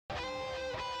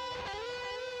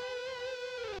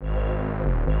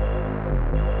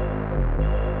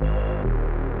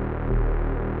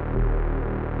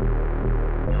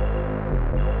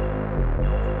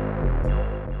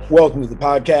Welcome to the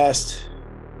podcast.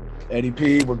 Eddie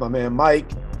P with my man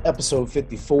Mike. Episode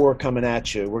 54 coming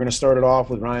at you. We're going to start it off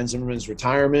with Ryan Zimmerman's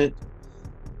retirement.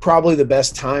 Probably the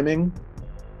best timing.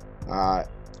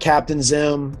 Captain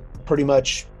Zim, pretty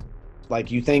much like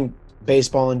you think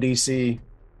baseball in DC,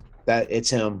 that it's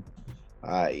him.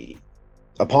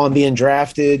 Upon being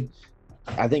drafted,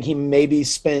 I think he maybe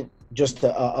spent just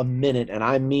a minute, and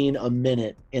I mean a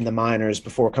minute, in the minors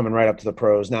before coming right up to the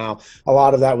pros. Now, a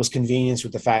lot of that was convenience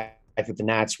with the fact that the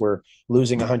Nats were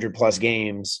losing 100-plus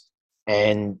games,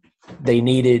 and they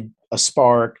needed a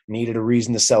spark, needed a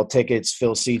reason to sell tickets,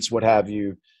 fill seats, what have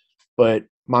you. But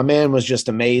my man was just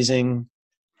amazing,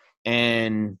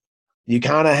 and you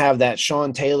kind of have that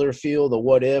Sean Taylor feel, the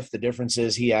what if. The difference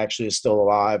is he actually is still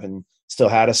alive and still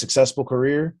had a successful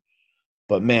career.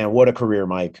 But, man, what a career,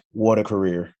 Mike. What a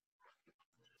career.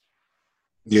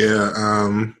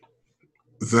 Yeah,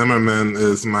 Zimmerman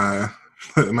is my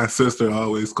sister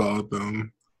always called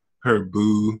them her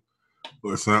boo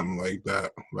or something like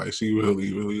that. Like she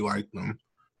really, really liked them.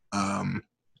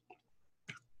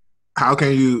 How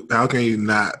can you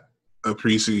not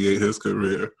appreciate his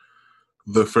career?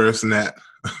 The first Nat,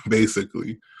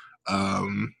 basically.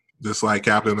 Just like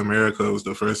Captain America was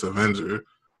the first Avenger,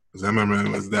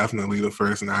 Zimmerman was definitely the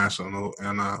first National,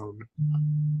 and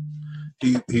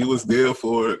he was there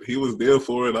for it. He was there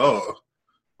for it all.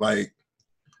 Like,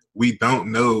 we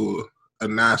don't know a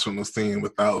Nationals team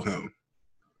without him.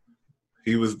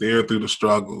 He was there through the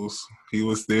struggles. He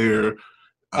was there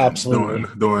during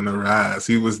the rise.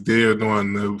 He was there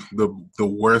during the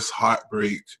worst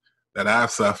heartbreak that I've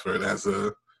suffered as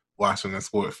a Washington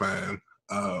sport fan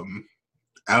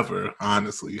ever,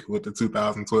 honestly, with the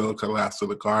 2012 collapse of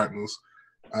the Cardinals.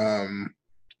 And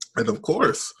of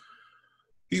course,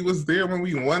 he was there when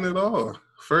we won it all.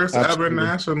 First ever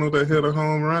National to hit a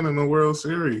home run in the World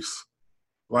Series.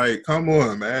 Like, come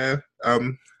on, man.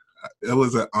 It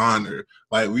was an honor.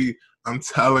 Like, I'm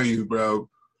telling you, bro,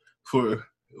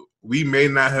 we may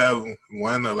not have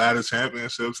won a lot of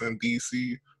championships in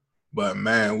DC, but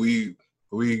man, we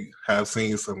have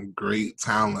seen some great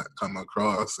talent come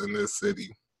across in this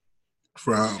city.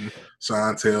 From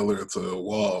Sean Taylor to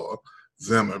Wall,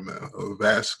 Zimmerman,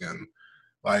 Ovechkin.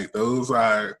 Like, those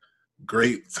are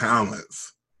great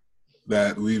talents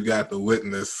that we've got to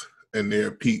witness in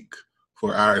their peak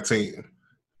for our team.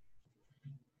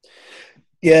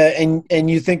 Yeah, and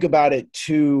you think about it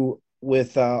too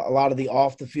with a lot of the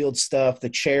off the field stuff, the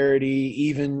charity.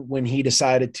 Even when he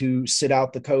decided to sit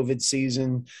out the COVID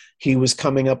season, he was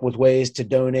coming up with ways to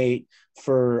donate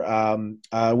for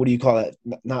what do you call it?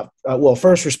 Not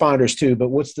first responders too, but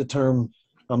what's the term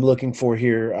I'm looking for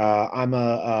here? I'm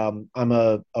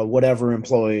a whatever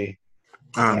employee.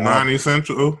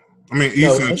 Non-essential.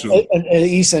 Essential. An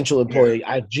essential employee.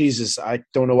 I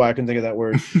don't know why I couldn't think of that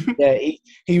word. Yeah,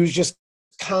 he was just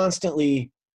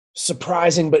constantly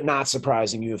surprising but not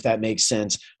surprising you, if that makes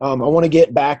sense. I want to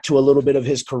get back to a little bit of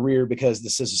his career because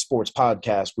this is a sports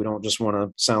podcast. We don't just want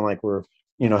to sound like we're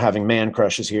having man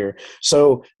crushes here.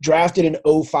 So drafted in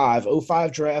 05.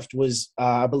 05 draft was,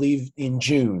 I believe, in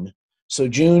June. So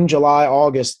June, July,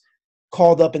 August,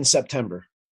 called up in September.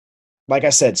 Like I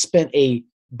said, spent a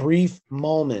brief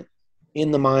moment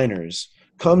in the minors,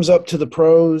 comes up to the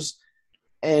pros,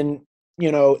 and,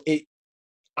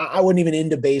 I wasn't even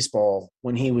into baseball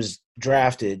when he was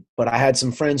drafted, but I had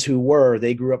some friends who were.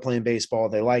 They grew up playing baseball.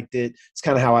 They liked it. It's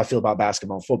kind of how I feel about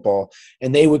basketball and football.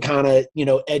 And they would kind of,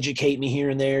 educate me here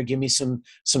and there, give me some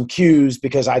cues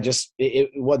because it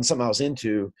wasn't something I was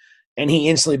into. And he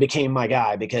instantly became my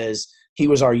guy because he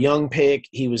was our young pick.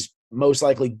 He was most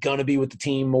likely going to be with the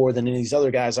team more than any of these other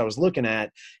guys I was looking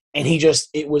at. And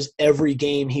it was every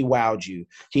game he wowed you.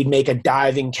 He'd make a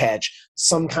diving catch,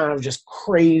 some kind of just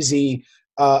crazy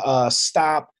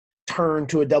stop, turn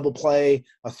to a double play,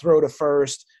 a throw to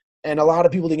first. And a lot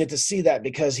of people didn't get to see that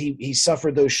because he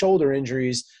suffered those shoulder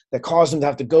injuries that caused him to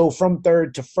have to go from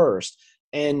third to first.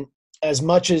 And as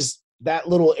much as that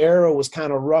little era was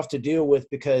kind of rough to deal with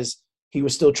because he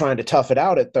was still trying to tough it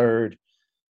out at third,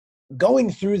 going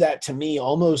through that to me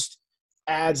almost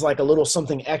adds like a little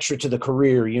something extra to the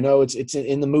career. It's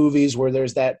in the movies where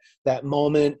there's that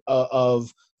moment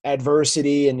of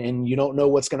adversity and you don't know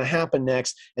what's going to happen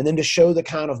next. And then to show the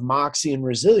kind of moxie and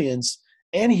resilience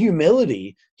and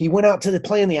humility, he went out to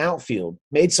play in the outfield,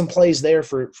 made some plays there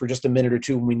for just a minute or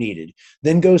two when we needed,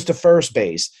 then goes to first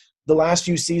base. The last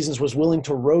few seasons was willing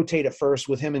to rotate at first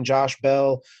with him and Josh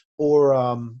Bell, or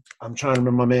I'm trying to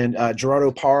remember my man,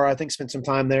 Gerardo Parra, I think, spent some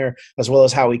time there, as well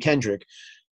as Howie Kendrick.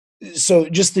 So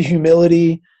just the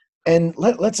humility. And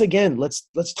let's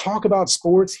talk about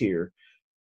sports here.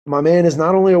 My man is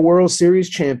not only a World Series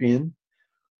champion,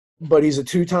 but he's a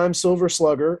two-time Silver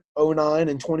Slugger, 09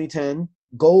 and 2010.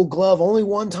 Gold Glove only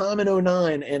one time in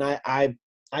 09, and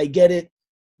I get it.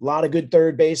 A lot of good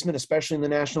third basemen, especially in the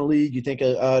National League. You think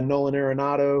of Nolan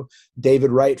Arenado,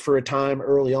 David Wright for a time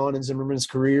early on in Zimmerman's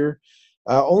career.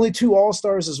 Only 2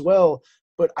 All-Stars as well.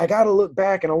 But I got to look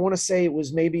back, and I want to say it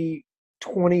was maybe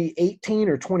 2018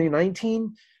 or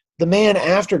 2019. The man,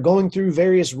 after going through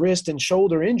various wrist and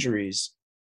shoulder injuries,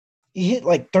 he hit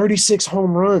like 36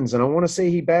 home runs. And I want to say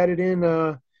he batted in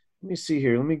let me see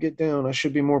here. Let me get down. I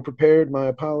should be more prepared. My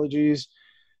apologies.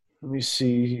 Let me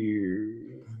see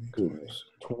here. Goodness.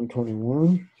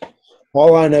 2021.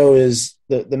 All I know is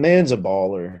the man's a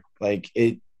baller. Like,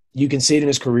 it, you can see it in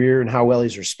his career and how well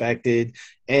he's respected.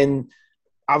 And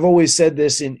I've always said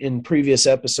this in previous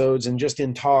episodes and just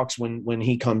in talks when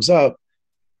he comes up,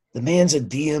 the man's a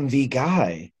DMV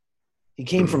guy. He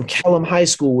came from Kellam High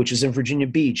School, which is in Virginia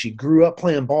Beach. He grew up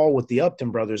playing ball with the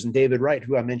Upton brothers and David Wright,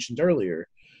 who I mentioned earlier.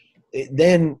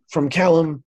 Then from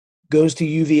Kellam goes to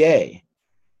UVA.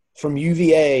 From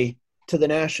UVA to the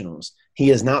Nationals. He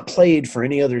has not played for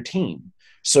any other team.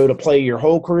 So to play your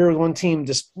whole career with one team,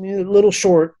 just a little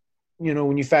short,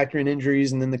 when you factor in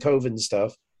injuries and then the COVID and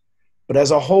stuff. But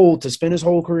as a whole, to spend his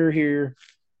whole career here,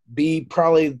 be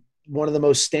probably one of the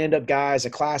most stand-up guys, a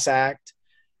class act.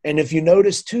 And if you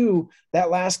notice, too, that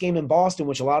last game in Boston,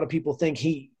 which a lot of people think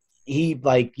he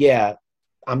like, yeah,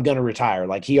 I'm going to retire.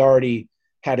 Like, he already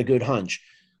had a good hunch.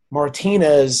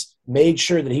 Martinez made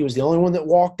sure that he was the only one that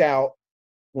walked out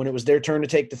when it was their turn to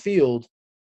take the field.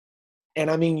 And,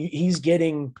 I mean, he's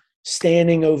getting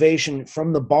standing ovation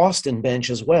from the Boston bench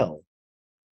as well.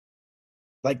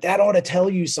 Like, that ought to tell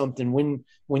you something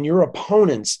when your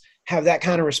opponents have that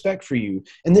kind of respect for you.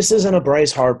 And this isn't a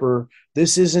Bryce Harper.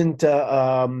 This isn't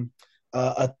a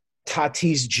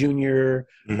Tatis Jr.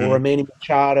 or a Manny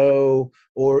Machado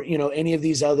or, any of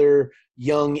these other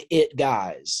young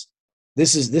guys.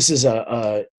 This is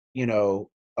a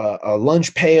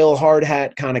lunch pail, hard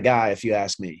hat kind of guy, if you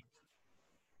ask me.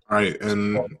 All right.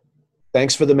 And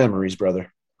thanks for the memories,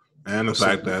 brother. And the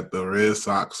fact that the Red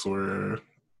Sox were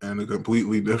in a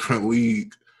completely different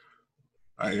league.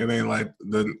 Like, it ain't like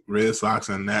the Red Sox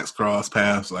and Nats cross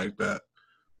paths like that.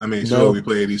 I mean, sure, we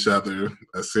played each other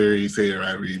a series here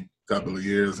every couple of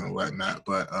years and whatnot,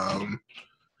 but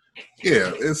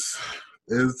yeah, it's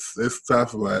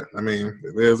tough. But I mean,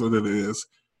 it is what it is.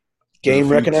 Game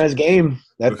recognized game.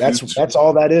 That's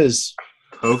all that is.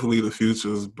 Hopefully, the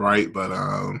future is bright, but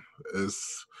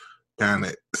it's kind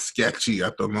of sketchy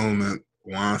at the moment.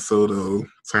 Juan Soto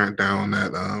turned down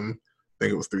that I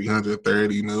think it was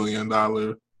 $330 million,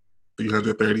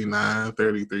 339,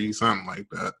 33, something like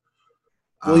that.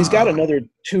 Well, he's got another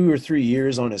 2 or 3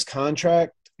 years on his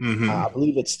contract. I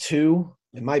believe it's 2.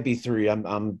 It might be 3. I'm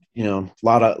a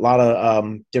lot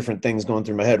of different things going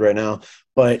through my head right now,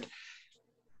 but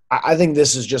I think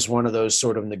this is just one of those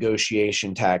sort of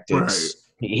negotiation tactics.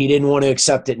 Right. He didn't want to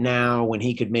accept it now when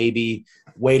he could maybe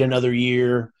wait another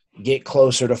year, get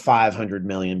closer to $500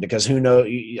 million, because who knows?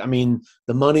 I mean,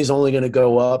 the money's only going to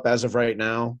go up as of right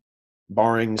now,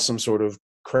 barring some sort of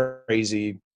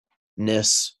craziness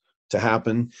to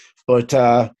happen. But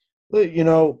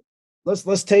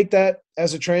let's take that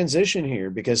as a transition here,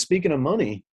 because speaking of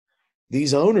money,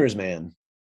 these owners, man,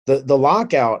 the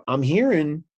lockout, I'm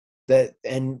hearing that,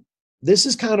 and this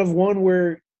is kind of one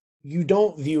where you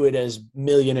don't view it as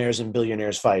millionaires and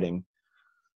billionaires fighting.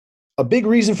 A big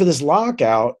reason for this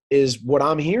lockout is what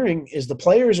I'm hearing is the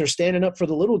players are standing up for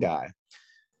the little guy.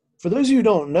 For those of you who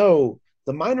don't know,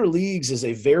 the minor leagues is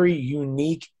a very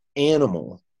unique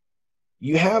animal.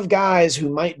 You have guys who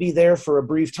might be there for a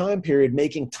brief time period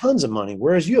making tons of money,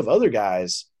 whereas you have other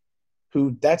guys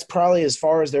who that's probably as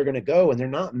far as they're going to go, and they're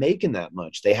not making that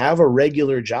much. They have a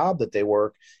regular job that they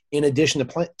work in addition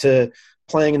to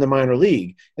playing in the minor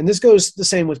league. And this goes the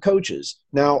same with coaches.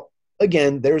 Now,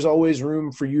 again, there's always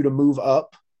room for you to move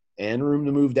up and room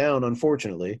to move down,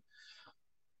 unfortunately.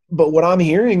 But what I'm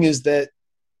hearing is that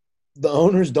the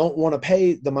owners don't want to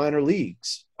pay the minor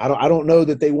leagues. I don't know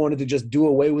that they wanted to just do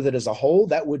away with it as a whole.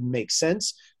 That wouldn't make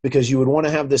sense, because you would want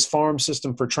to have this farm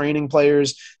system for training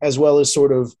players, as well as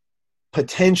sort of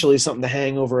potentially something to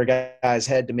hang over a guy's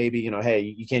head to maybe, hey,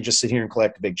 you can't just sit here and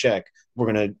collect a big check.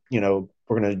 We're going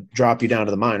to drop you down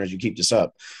to the minors. You keep this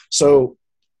up. So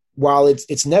while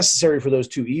it's necessary for those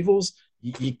two evils,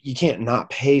 you can't not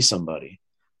pay somebody.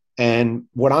 And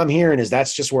what I'm hearing is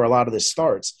that's just where a lot of this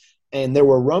starts. And there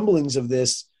were rumblings of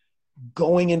this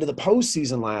going into the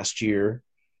postseason last year,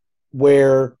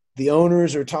 where the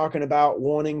owners are talking about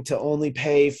wanting to only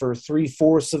pay for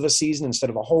 3/4 of a season instead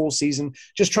of a whole season,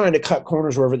 just trying to cut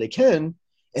corners wherever they can.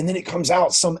 And then it comes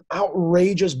out some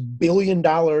outrageous $1 billion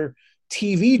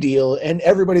TV deal, and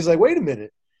everybody's like, wait a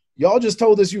minute, y'all just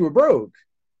told us you were broke.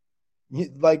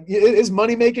 Like, it's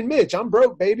money making Mitch. I'm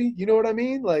broke, baby. You know what I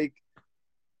mean? Like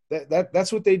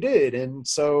that's what they did. And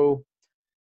so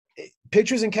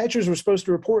pitchers and catchers were supposed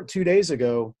to report 2 days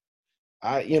ago.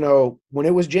 When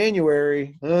it was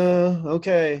January,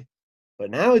 okay. But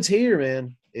now it's here,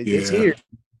 man. It's here.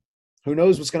 Who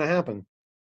knows what's going to happen?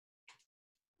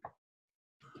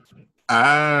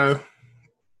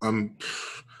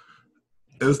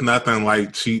 It's nothing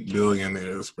like cheap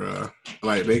billionaires, bro.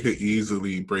 Like, they could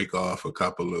easily break off a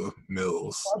couple of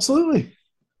mils. Absolutely.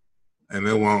 And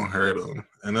it won't hurt them.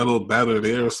 And it'll better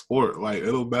their sport. Like,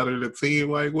 it'll better the team.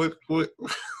 Like, what?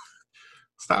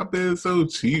 Stop being so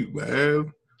cheap,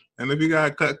 man. And if you got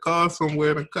to cut costs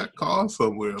somewhere, then cut costs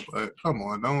somewhere. But come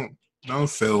on, don't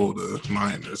sell the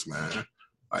minors, man.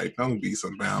 Like, don't be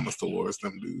some balance towards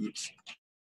them dudes.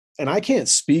 And I can't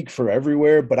speak for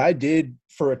everywhere, but I did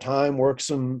for a time work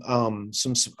some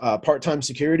part-time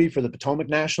security for the Potomac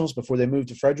Nationals before they moved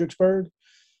to Fredericksburg.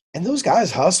 And those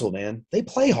guys hustle, man. They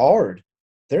play hard.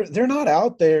 They're not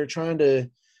out there trying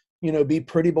to, be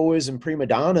pretty boys and prima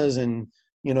donnas and,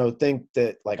 think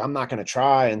that, like, I'm not going to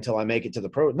try until I make it to the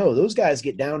pro. No, those guys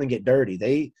get down and get dirty.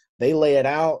 They lay it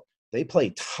out. They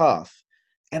play tough.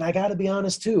 And I got to be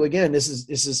honest too. Again, this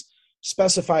is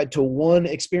specified to one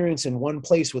experience in one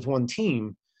place with one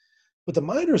team, but the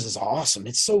minors is awesome.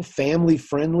 It's so family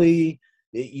friendly.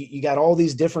 You got all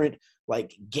these different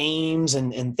like games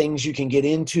and things you can get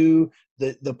into.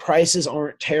 The prices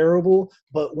aren't terrible,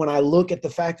 but when I look at the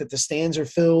fact that the stands are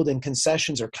filled and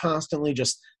concessions are constantly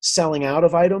just selling out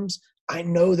of items, I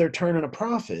know they're turning a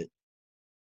profit.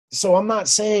 So I'm not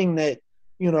saying that,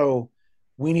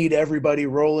 we need everybody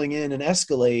rolling in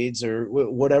Escalades or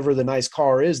whatever the nice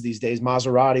car is these days,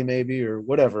 Maserati maybe, or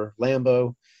whatever,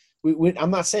 Lambo.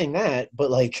 I'm not saying that, but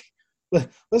like,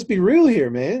 let's be real here,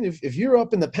 man. If you're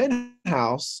up in the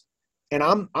penthouse and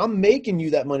I'm making you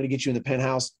that money to get you in the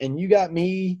penthouse, and you got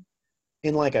me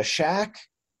in like a shack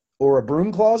or a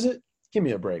broom closet, give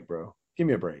me a break, bro. Give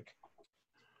me a break.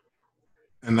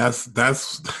 And that's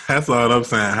all I'm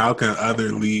saying. How can other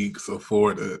leagues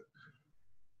afford it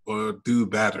or do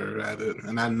better at it?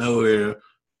 And I know they're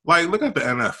like, look at the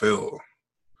NFL.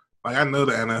 Like, I know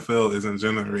the NFL isn't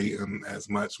generating as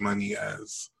much money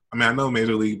as, I know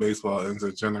Major League Baseball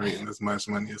isn't generating as much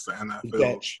money as the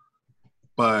NFL,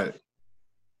 but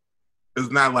it's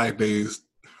not like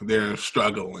they're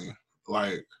struggling.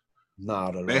 Like,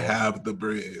 not at all. They have the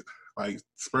bread. Like,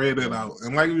 spread it out.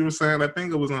 And like you were saying, I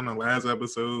think it was on the last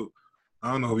episode.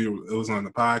 I don't know if it was on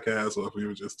the podcast or if we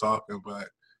were just talking, but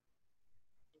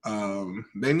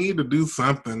they need to do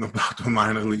something about the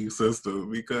minor league system,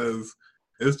 because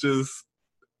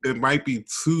it might be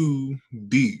too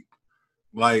deep.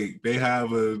 Like, they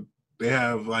have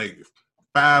like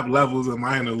 5 levels of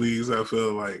minor leagues. I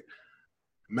feel like,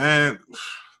 man,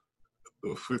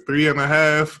 for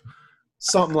 3.5,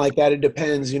 something like that. It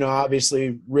depends,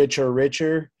 obviously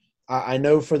richer. I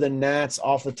know for the Nats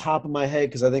off the top of my head,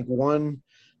 because I think one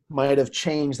might have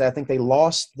changed. I think they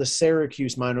lost the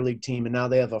Syracuse minor league team, and now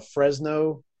they have a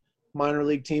Fresno minor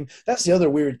league team. That's the other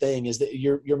weird thing, is that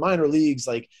your minor leagues,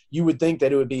 like, you would think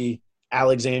that it would be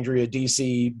Alexandria,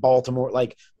 DC, Baltimore,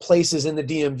 like places in the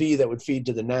DMV that would feed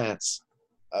to the Nats,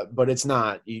 but it's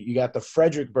not. You got the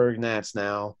Fredericksburg Nats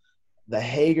now, the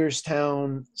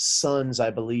Hagerstown Suns, I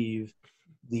believe,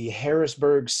 the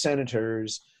Harrisburg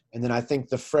Senators, and then I think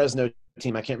the Fresno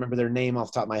team. I can't remember their name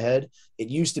off the top of my head. It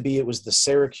was the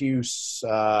Syracuse.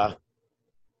 Was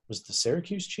the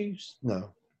Syracuse Chiefs?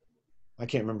 No, I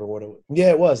can't remember what it was. Yeah,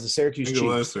 it was the Syracuse Chiefs. It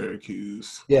was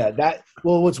Syracuse. Yeah,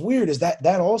 what's weird is that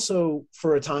also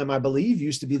for a time, I believe,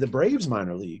 used to be the Braves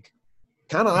minor league.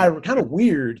 Kind of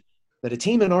weird that a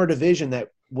team in our division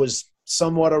that was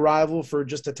somewhat a rival for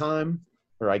just a time,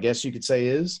 or I guess you could say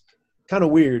is kind of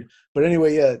weird. But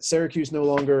anyway, yeah, Syracuse no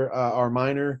longer are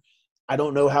minor. I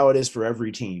don't know how it is for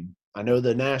every team. I know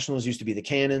the Nationals used to be the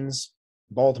Cannons,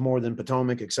 Baltimore, then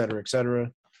Potomac, et cetera, et cetera.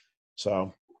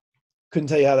 So couldn't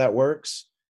tell you how that works,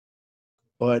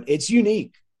 but it's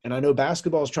unique. And I know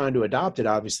basketball is trying to adopt it,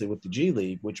 obviously, with the G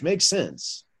League, which makes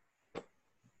sense.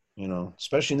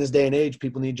 Especially in this day and age,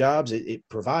 people need jobs. It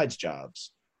provides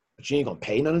jobs. But you ain't going to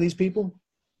pay none of these people?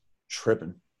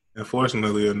 Tripping.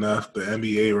 Unfortunately enough, the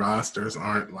NBA rosters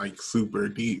aren't, like, super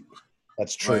deep.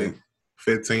 That's true. Like,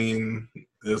 15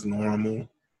 is normal.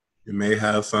 You may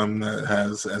have some that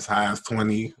has as high as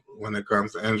 20 when it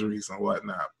comes to injuries and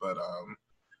whatnot. But,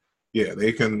 yeah,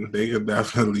 they can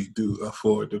definitely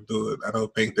afford to do it. I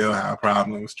don't think they'll have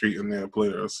problems treating their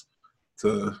players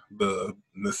to the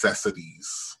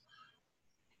necessities.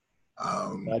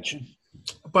 Gotcha.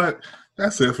 But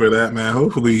that's it for that, man.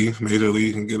 Hopefully Major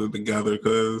League can get it together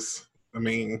because, I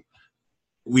mean,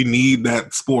 we need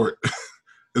that sport.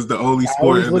 It's the only I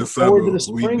sport always in the look forward to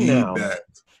summer. the We spring need now. that.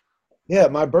 Yeah,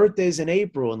 my birthday's in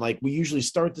April, and like we usually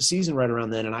start the season right around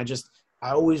then, and I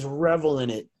always revel in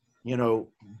it. You know,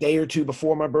 day or two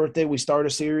before my birthday, we start a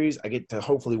series. I get to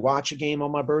hopefully watch a game on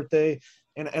my birthday,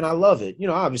 and I love it. You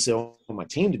know, obviously I want my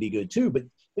team to be good too, but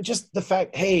just the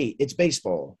fact, hey, it's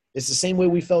baseball. It's the same way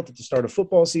we felt at the start of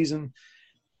football season.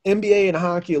 NBA and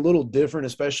hockey a little different,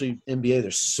 especially NBA.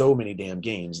 There's so many damn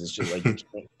games. It's just like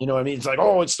you know what I mean? It's like,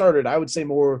 oh, it started. I would say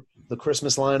more the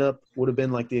Christmas lineup would have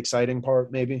been like the exciting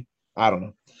part, maybe. I don't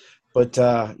know. But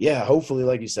yeah, hopefully,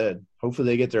 like you said, hopefully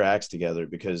they get their acts together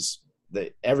because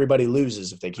everybody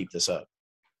loses if they keep this up.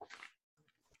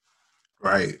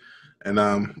 Right.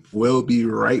 And we'll be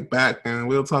right back and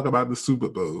we'll talk about the Super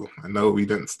Bowl. I know we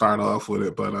didn't start off with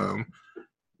it, but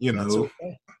you know,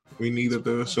 okay. We needed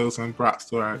to show some props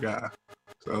to our guy.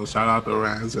 So shout out to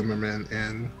Ryan Zimmerman,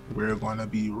 and we're gonna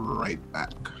be right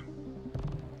back.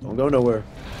 Don't go nowhere.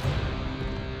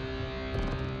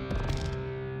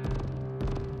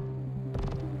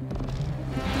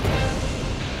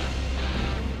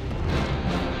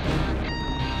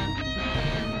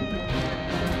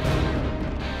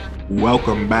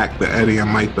 Welcome back to Eddie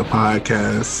and Mike, the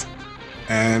podcast.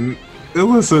 And it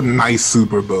was a nice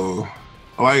Super Bowl.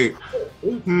 Like,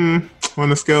 on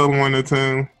a scale of 1 to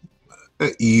 10,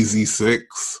 an easy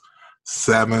 6,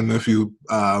 7 if you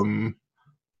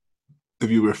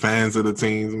were fans of the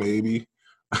teams, maybe.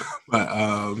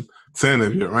 But 10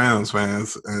 if you're Rams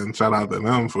fans, and shout out to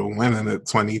them for winning it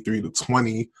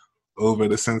 23-20 over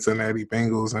the Cincinnati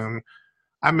Bengals. And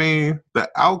I mean, the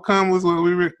outcome was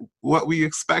what we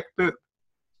expected,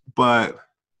 but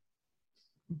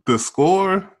the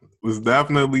score was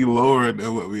definitely lower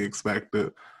than what we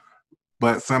expected.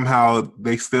 But somehow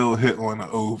they still hit on the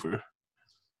over.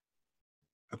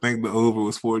 I think the over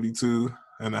was 42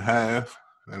 and a half,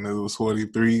 and it was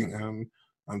 43. And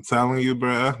I'm telling you,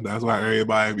 bro, that's why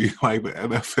everybody be like, the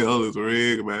NFL is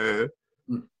rigged, man.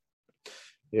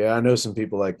 Yeah, I know some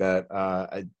people like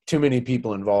that. Too many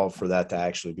people involved for that to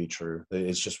actually be true.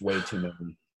 It's just way too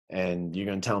many. And you're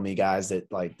gonna tell me, guys,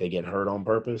 that like they get hurt on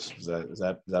purpose? Is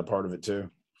that part of it too?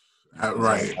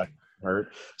 Right.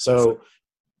 Hurt. So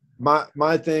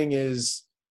my thing is,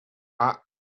 I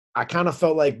kind of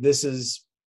felt like this is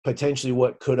potentially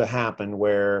what could have happened,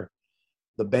 where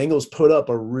the Bengals put up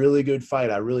a really good fight.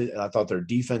 I thought their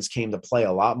defense came to play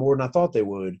a lot more than I thought they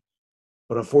would.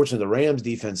 But unfortunately, the Rams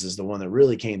defense is the one that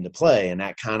really came to play, and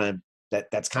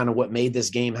that's kind of what made this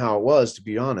game how it was. To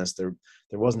be honest, there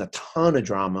wasn't a ton of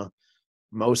drama,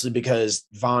 mostly because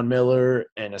Von Miller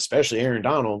and especially Aaron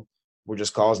Donald were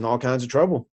just causing all kinds of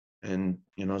trouble, and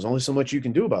there's only so much you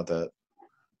can do about that.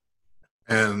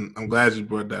 And I'm glad you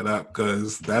brought that up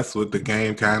because that's what the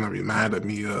game kind of reminded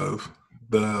me of.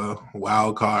 The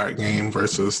wild card game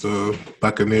versus the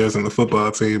Buccaneers and the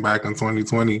football team back in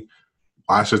 2020.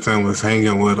 Washington was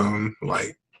hanging with them,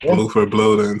 like, blow for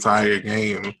blow the entire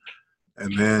game.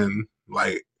 And then,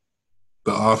 like,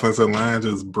 the offensive line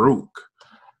just broke.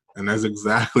 And that's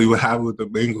exactly what happened with the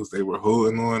Bengals. They were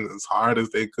holding on as hard as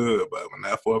they could. But when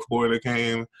that fourth quarter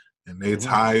came and they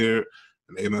tired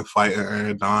and they've been fighting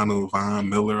Aaron Donald, Von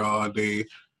Miller all day,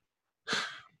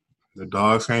 the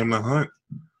dogs came to hunt.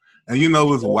 And it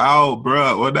was wild,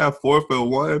 bro. On that 4th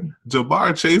and 1,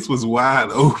 Ja'Marr Chase was wide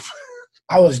open.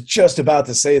 I was just about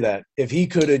to say that. If he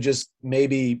could have just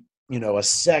maybe, a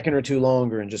second or two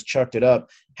longer and just chucked it up,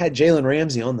 had Jalen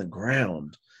Ramsey on the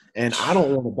ground. And I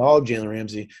don't want to dog Jalen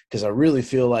Ramsey because I really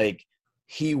feel like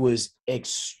he was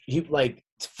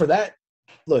for that.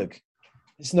 Look,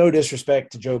 it's no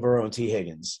disrespect to Joe Burrow and T.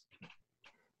 Higgins,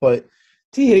 but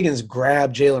T. Higgins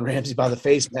grabbed Jalen Ramsey by the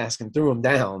face mask and threw him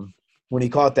down when he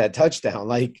caught that touchdown.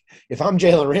 Like, if I'm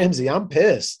Jalen Ramsey, I'm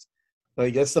pissed.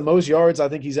 Like, that's the most yards I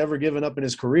think he's ever given up in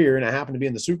his career, and it happened to be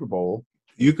in the Super Bowl.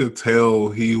 You could tell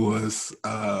he was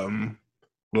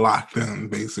locked in,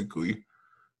 basically,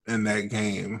 in that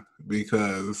game,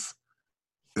 because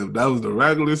if that was the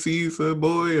regular season,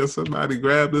 boy, and somebody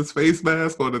grabbed his face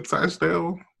mask on the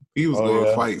touchdown, he was going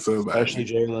to fight somebody. Especially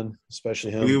Jalen,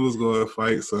 especially him. He was going to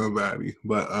fight somebody.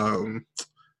 But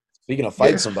speaking of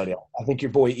fight somebody, I think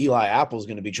your boy Eli Apple is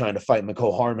going to be trying to fight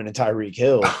Mecole Hardman and Tyreek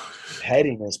Hill.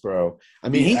 Headiness, bro. I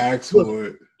mean, he asked for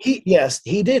it.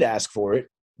 He did ask for it.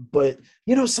 But,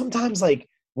 sometimes, like,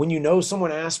 when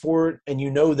someone asked for it and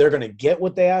they're going to get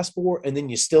what they asked for and then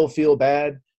you still feel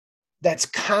bad, that's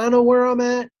kind of where I'm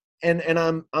at. And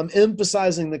I'm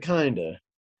emphasizing the kind of,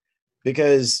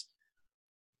 because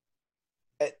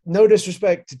no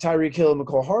disrespect to Tyreek Hill and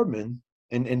McCall Hardman,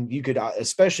 and you could,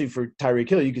 especially for Tyreek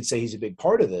Hill, you could say he's a big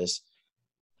part of this,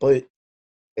 but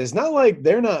it's not like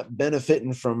they're not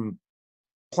benefiting from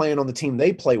playing on the team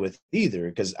they play with either,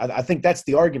 because I think that's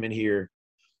the argument here,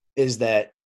 is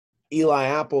that Eli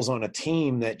Apple's on a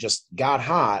team that just got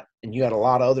hot and you had a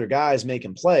lot of other guys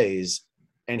making plays,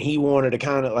 and he wanted to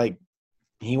act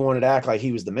like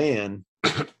he was the man.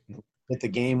 That the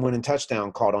game-winning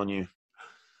touchdown caught on you.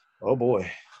 Oh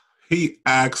boy. He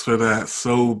asked for that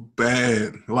so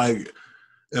bad. Like,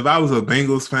 if I was a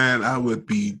Bengals fan, I would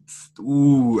be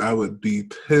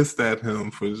pissed at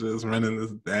him for just running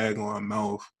his daggone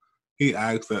mouth. He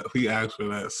asked for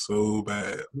that so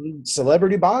bad.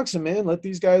 Celebrity boxing, man. Let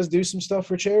these guys do some stuff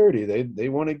for charity. They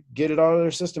want to get it out of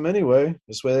their system anyway.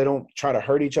 This way they don't try to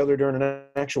hurt each other during an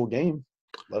actual game.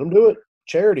 Let them do it.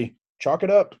 Charity. Chalk it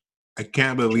up. I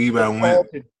can't believe I went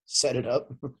set it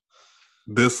up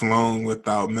this long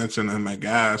without mentioning my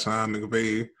guy, Sean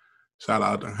McVay. Shout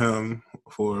out to him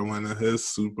for winning his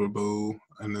Super Bowl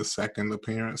in his second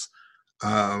appearance.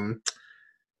 Yeah,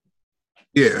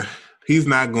 he's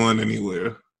not going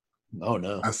anywhere. Oh,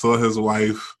 no. I saw his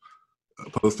wife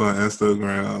post on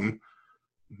Instagram.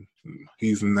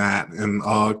 He's not, in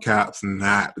all caps,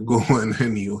 not going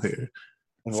anywhere.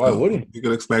 And why would he? You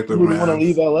could expect the Rams. Rams. Want to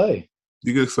leave LA?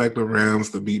 You could expect the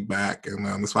Rams to be back.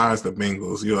 And as far as the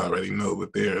Bengals, you already know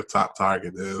what their top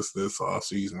target is this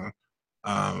offseason.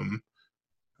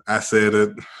 I said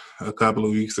it a couple of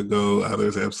weeks ago.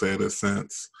 Others have said it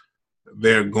since.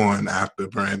 They're going after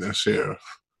Brandon Sheriff.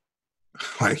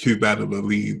 Like, you better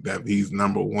believe that he's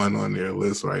number one on their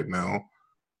list right now.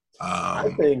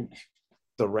 I think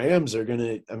the Rams are going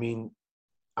to – I mean,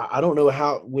 I don't know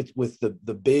how with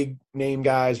the big name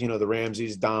guys, the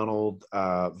Ramseys, Donald,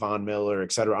 Von Miller,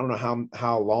 et cetera. I don't know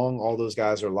how long all those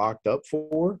guys are locked up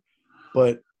for,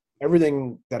 but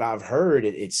everything that I've heard,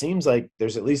 it seems like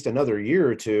there's at least another year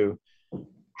or two.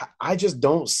 I just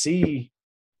don't see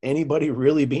anybody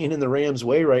really being in the Rams'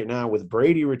 way right now with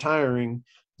Brady retiring,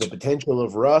 the potential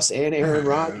of Russ and Aaron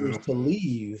Rodgers to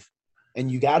leave.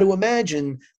 And you got to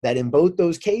imagine that in both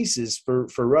those cases for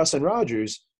Russ and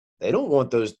Rodgers, they don't want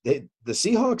those. The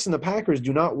Seahawks and the Packers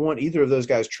do not want either of those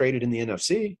guys traded in the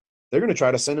NFC. They're going to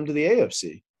try to send them to the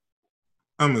AFC.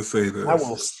 I'm going to say this. I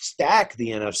will stack the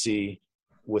NFC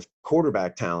with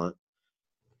quarterback talent,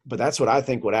 but that's what I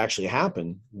think would actually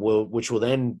happen, which will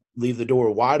then leave the door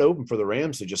wide open for the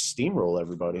Rams to just steamroll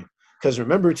everybody. Because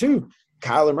remember, too,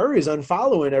 Kyler Murray is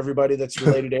unfollowing everybody that's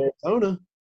related to Arizona,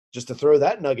 just to throw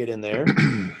that nugget in there.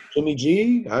 Jimmy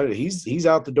G, he's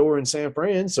out the door in San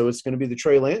Fran, so it's going to be the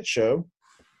Trey Lance show,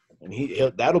 and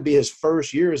that'll be his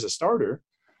first year as a starter.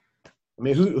 I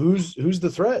mean, who's the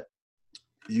threat?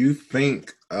 You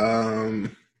think? I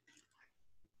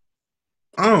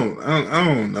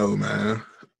don't know, man.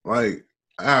 Like,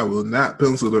 I will not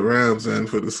pencil the Rams in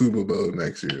for the Super Bowl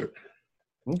next year.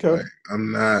 Okay, like,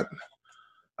 I'm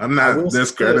not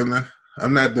discrediting.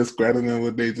 I'm not discrediting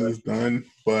what they just done,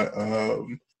 but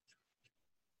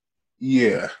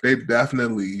yeah, they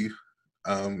definitely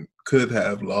could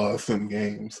have lost some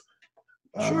games.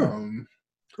 Sure.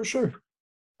 For sure.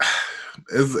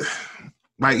 Is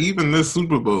like, even this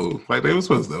Super Bowl, like, they were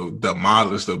supposed to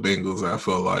demolish the Bengals. I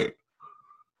feel like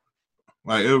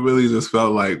it really just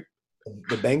felt like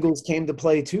the Bengals came to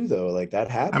play too, though. Like, that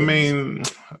happened. I mean,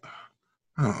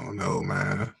 I don't know,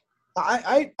 man.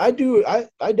 I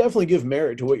definitely give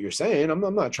merit to what you're saying.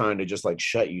 I'm not trying to just like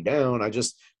shut you down.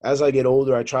 As I get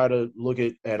older, I try to look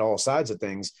at all sides of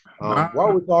things.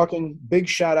 While we're talking, big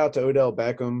shout out to Odell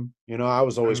Beckham. I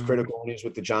was always critical when he was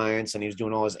with the Giants and he was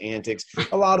doing all his antics.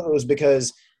 A lot of it was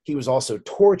because he was also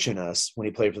torching us when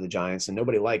he played for the Giants, and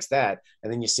nobody likes that.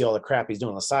 And then you see all the crap he's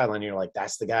doing on the sideline, and you're like,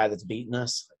 that's the guy that's beating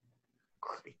us?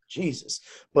 Jesus.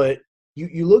 But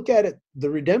you look at it, the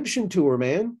redemption tour,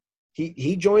 man.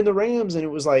 He joined the Rams, and it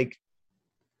was like,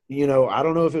 I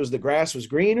don't know if it was the grass was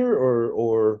greener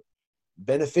or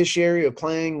beneficiary of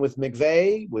playing with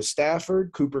McVay, with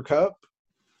Stafford, Cooper Kupp.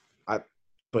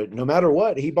 But no matter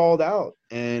what, he balled out,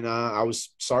 and I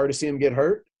was sorry to see him get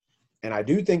hurt. And I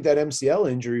do think that MCL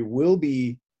injury will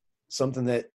be something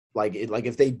that, like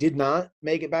if they did not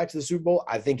make it back to the Super Bowl,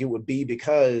 I think it would be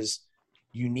because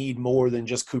you need more than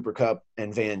just Cooper Kupp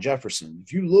and Van Jefferson.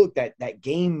 If you look, that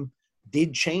game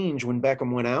did change when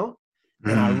Beckham went out.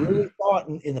 And I really thought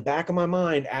in the back of my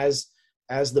mind, as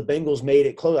the Bengals made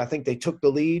it close, I think they took the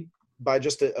lead by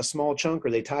just a small chunk,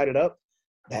 or they tied it up.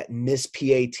 That missed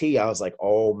PAT, I was like,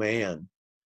 oh man,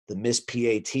 the missed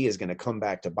PAT is going to come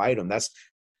back to bite them. That's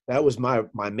That was my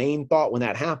main thought when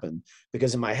that happened,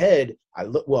 because in my head,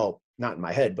 not in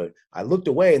my head, but I looked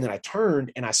away and then I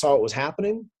turned and I saw it was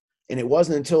happening. And it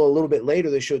wasn't until a little bit later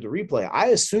they showed the replay. I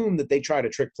assumed that they tried a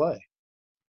trick play.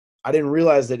 I didn't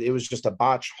realize that it was just a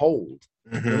botch hold.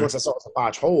 Mm-hmm. And once I saw it was a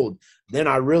botch hold, then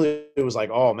it was like,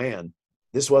 oh man,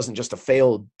 this wasn't just a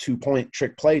failed 2-point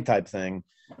trick play type thing.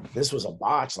 This was a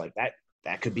botch. Like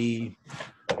that could be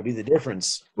the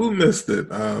difference. Who missed it?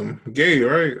 Gay,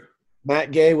 right?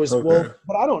 Matt Gay was okay.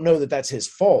 But I don't know that that's his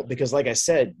fault, because like I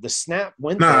said, the snap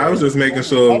went. No, I was just making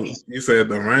sure you said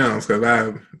the Rams, because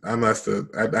I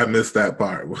missed that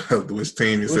part. Which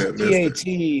team you said missed it?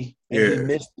 He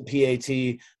missed the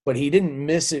PAT, but he didn't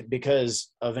miss it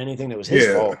because of anything that was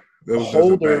his fault. The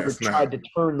holder tried to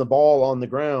turn the ball on the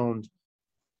ground,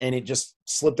 and it just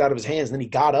slipped out of his hands. And then he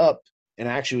got up and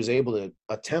actually was able to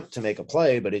attempt to make a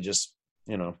play, but it just,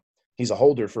 he's a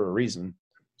holder for a reason.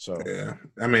 So yeah,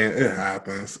 I mean, it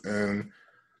happens, and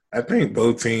I think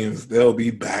both teams, they'll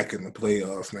be back in the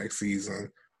playoffs next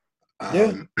season.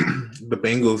 The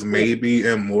Bengals may be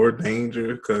in more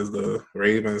danger because the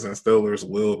Ravens and Steelers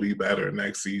will be better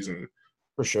next season.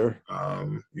 For sure.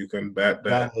 You can bet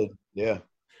that. Yeah.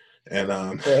 And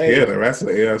the rest of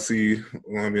the AFC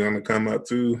will be on the come up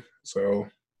too. So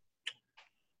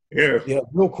yeah.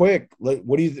 Real quick, like,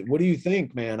 what do you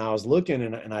think, man? I was looking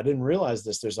and I didn't realize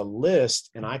this. There's a list,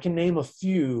 and I can name a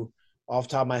few off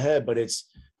the top of my head, but it's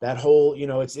that whole,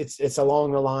 it's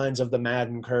along the lines of the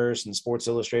Madden curse and Sports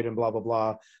Illustrated and blah blah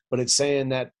blah. But it's saying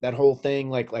that whole thing,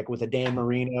 like with a Dan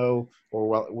Marino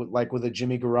or like with a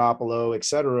Jimmy Garoppolo, et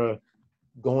cetera,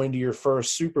 going to your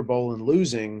first Super Bowl and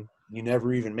losing, you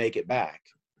never even make it back.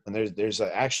 And there's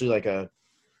actually like a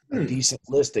decent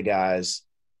list of guys.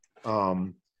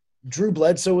 Drew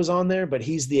Bledsoe was on there, but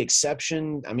he's the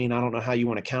exception. I mean, I don't know how you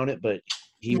want to count it, but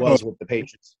he was with the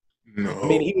Patriots. No. I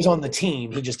mean, he was on the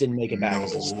team. He just didn't make it back.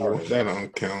 No, that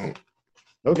don't count.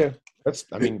 Okay. That's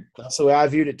the way I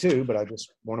viewed it too, but I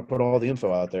just want to put all the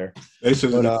info out there. They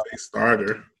should have a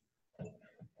starter.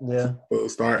 Yeah.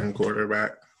 Starting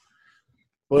quarterback.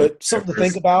 But something to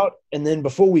think about. And then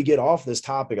before we get off this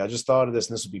topic, I just thought of this,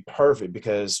 and this would be perfect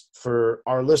because for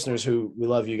our listeners who we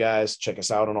love you guys, check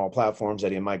us out on all platforms,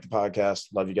 Eddie and Mike, the podcast.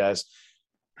 Love you guys.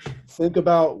 Think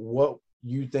about what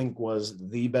you think was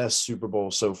the best Super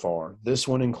Bowl so far. This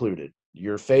one included.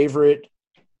 Your favorite,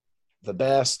 the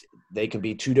best. They can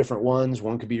be two different ones.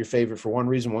 One could be your favorite for one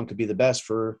reason. One could be the best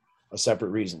for a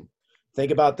separate reason.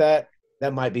 Think about that.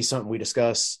 That might be something we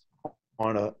discuss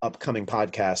on an upcoming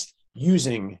podcast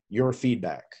using your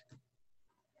feedback.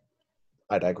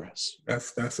 I digress.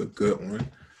 That's a good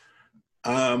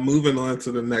one. Moving on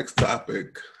to the next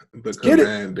topic, the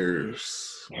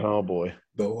Commanders. Oh boy,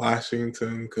 the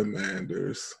Washington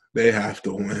Commanders. They have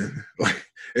to win. Like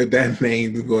if that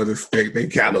name is going to stick, they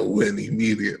gotta win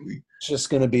immediately. It's just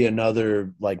going to be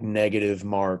another like negative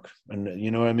mark, and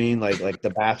you know what I mean, like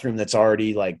the bathroom that's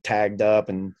already like tagged up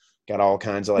and got all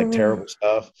kinds of like terrible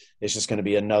stuff. It's just going to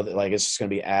be another, like, it's just going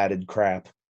to be added crap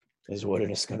is what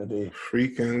it is going to be.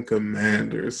 Freaking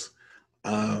Commanders.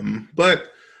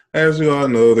 But as you all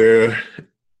know, they're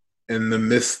in the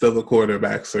midst of a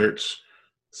quarterback search.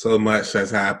 So much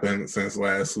has happened since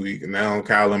last week. And now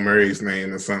Kyler Murray's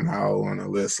name is somehow on the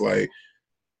list. Like,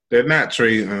 they're not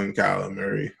trading Kyler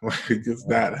Murray. Like, it's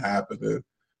not happening.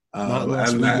 Not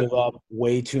unless we give up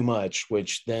way too much,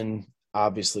 which then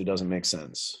obviously doesn't make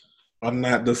sense. I'm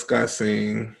not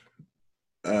discussing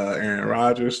Aaron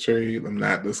Rodgers trade. I'm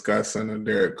not discussing a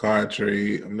Derek Carr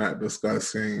trade. I'm not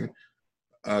discussing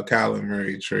a Kyler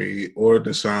Murray trade or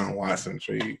Deshaun Watson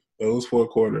trade. Those four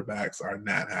quarterbacks are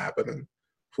not happening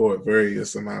for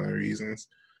various amount of reasons.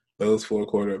 Those four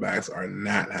quarterbacks are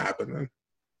not happening.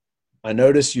 I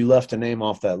noticed you left a name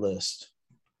off that list.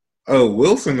 Oh,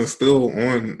 Wilson is still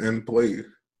in play.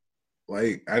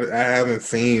 Like, I haven't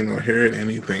seen or heard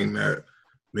anything that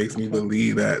makes me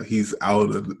believe that he's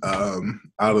out of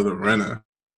the runner.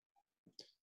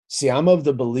 See, I'm of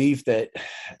the belief that,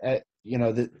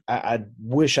 that I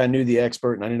wish I knew the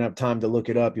expert and I didn't have time to look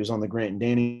it up. He was on the Grant and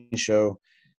Danny show,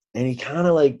 and he kind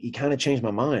of changed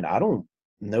my mind. I don't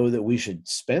know that we should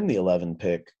spend the 11th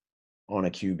pick on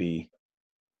a QB.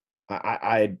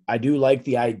 I do like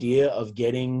the idea of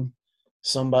getting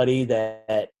somebody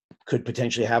that could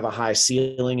potentially have a high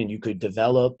ceiling and you could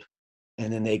develop,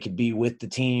 and then they could be with the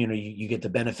team. You get the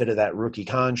benefit of that rookie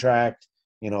contract.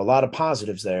 A lot of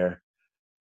positives there.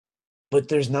 But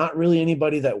there's not really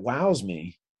anybody that wows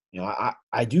me.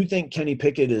 I do think Kenny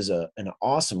Pickett is an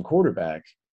awesome quarterback,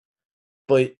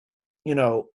 but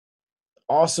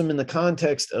awesome in the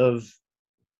context of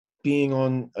being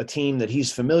on a team that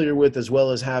he's familiar with, as well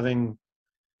as having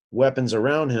weapons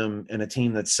around him and a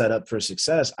team that's set up for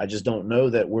success. I just don't know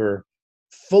that we're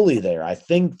fully there. I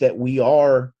think that we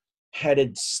are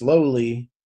headed slowly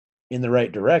in the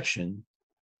right direction.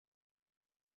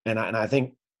 And I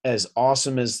think as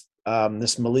awesome as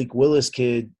this Malik Willis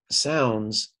kid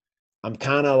sounds, I'm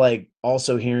kind of like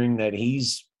also hearing that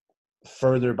he's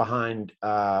further behind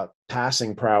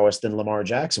passing prowess than Lamar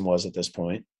Jackson was at this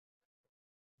point.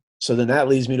 So then that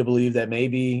leads me to believe that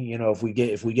maybe, you know, if we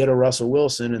get a Russell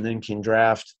Wilson and then can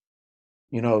draft,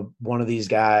 you know, one of these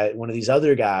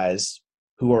other guys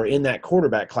who are in that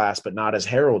quarterback class but not as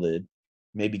heralded,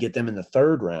 maybe get them in the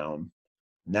third round,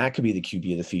 and that could be the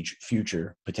QB of the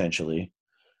future potentially.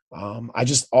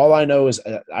 All I know is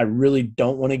I really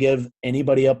don't want to give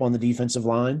anybody up on the defensive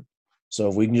line. So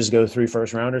if we can just go 3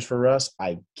 first rounders for Russ,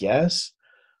 I guess,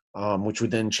 which would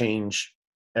then change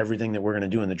everything that we're going to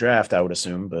do in the draft, I would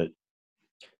assume. But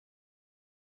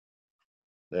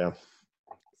yeah.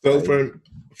 So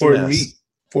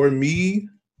for me,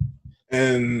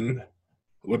 and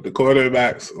with the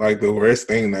quarterbacks, like the worst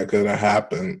thing that could have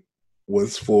happened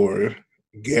was for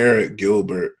Garrett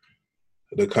Gilbert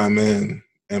to come in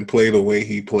and play the way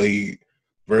he played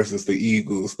versus the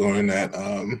Eagles during that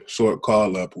short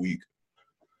call-up week.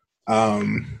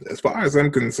 As far as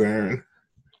I'm concerned,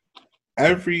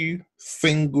 every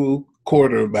single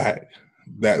quarterback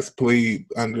that's played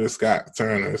under Scott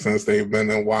Turner since they've been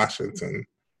in Washington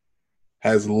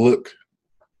has looked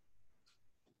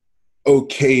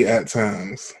okay at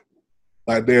times.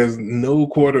 Like, there's no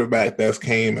quarterback that's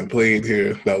came and played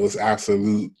here that was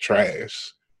absolute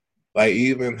trash. Like,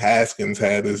 even Haskins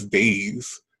had his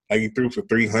days. Like, he threw for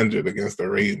 300 against the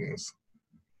Ravens.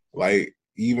 Like,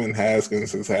 even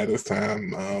Haskins has had his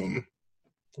time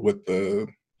with the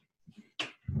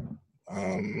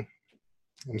I'm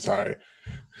sorry.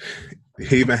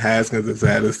 Even Haskins has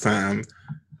had his time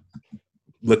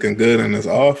looking good in his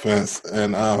offense.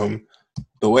 And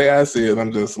the way I see it,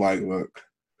 I'm just like, look,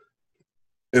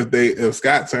 if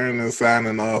Scott Turner is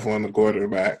signing off on the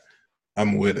quarterback,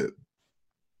 I'm with it.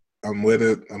 I'm with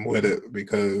it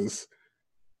because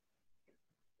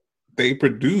they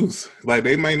produce. Like,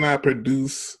 they might not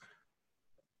produce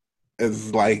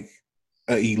as like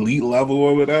an elite level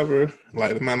or whatever.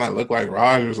 Like, it might not look like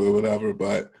Rodgers or whatever,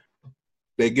 but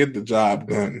they get the job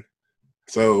done.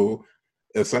 So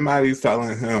if somebody's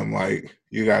telling him, like,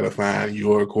 you got to find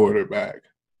your quarterback,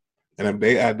 and if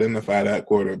they identify that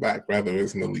quarterback, whether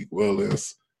it's Malik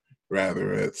Willis,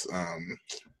 whether it's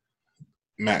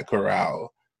Matt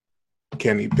Corral,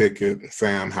 Kenny Pickett,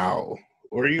 Sam Howell,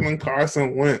 or even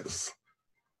Carson Wentz,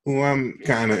 who I'm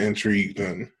kind of intrigued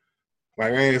in.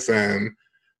 Like, I ain't saying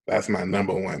that's my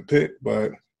number one pick,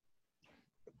 but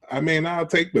I mean, I'll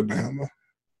take the Bama.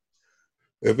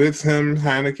 If it's him,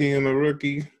 Heineke, and the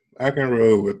rookie, I can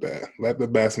roll with that. Let the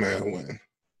best man win.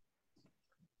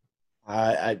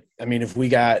 I mean, if we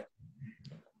got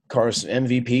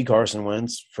MVP Carson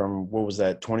Wentz from, what was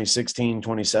that, 2016,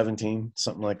 2017,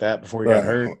 something like that, before he got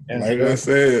hurt. Like I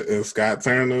said, if Scott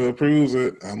Turner approves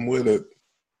it, I'm with it.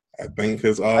 I think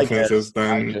his offense has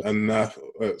done enough,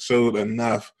 showed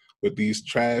enough with these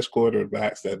trash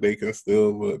quarterbacks that they can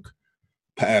still look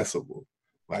passable.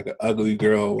 Like an ugly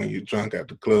girl when you're drunk at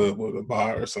the club or the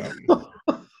bar or something.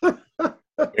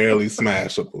 Barely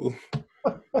smashable.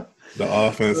 The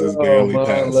offense is barely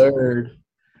passable. Lord.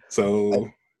 So,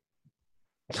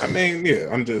 I mean, yeah,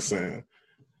 I'm just saying.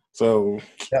 So,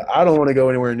 yeah, I don't want to go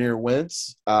anywhere near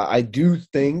Wentz. I do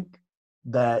think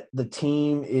that the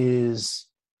team is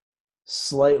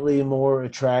slightly more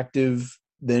attractive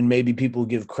than maybe people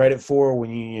give credit for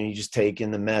when you just take in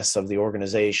the mess of the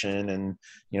organization and,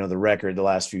 you know, the record the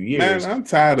last few years. Man, I'm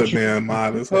tired of being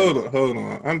modest. Hold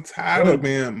on. I'm tired of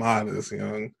being modest,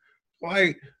 young.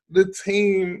 Like, the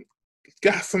team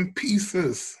got some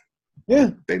pieces.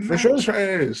 Yeah, they're not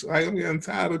trash. Like, I'm getting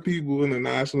tired of people in the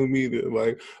national media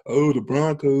like, oh, the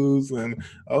Broncos, and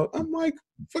I'm like,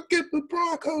 forget the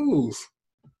Broncos.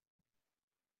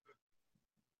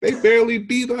 They barely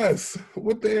beat us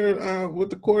with their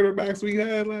with the quarterbacks we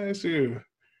had last year.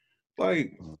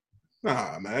 Like,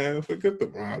 nah, man, forget the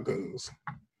Broncos.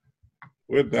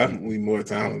 We're definitely more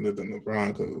talented than the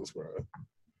Broncos, bro.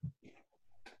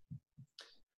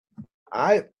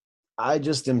 I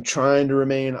just am trying to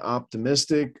remain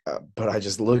optimistic, but I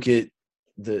just look at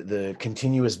the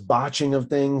continuous botching of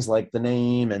things like the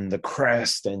name and the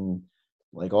crest and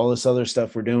like all this other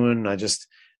stuff we're doing.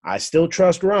 I still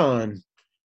trust Ron,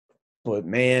 but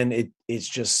man, it's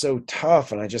just so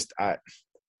tough. And I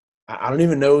don't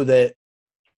even know that,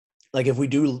 like, if we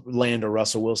do land a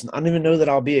Russell Wilson, I don't even know that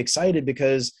I'll be excited,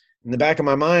 because in the back of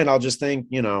my mind, I'll just think,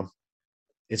 you know,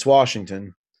 it's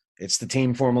Washington. It's the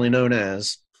team formerly known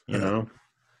as, you Yeah. know,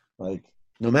 like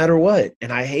no matter what.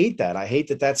 And I hate that. I hate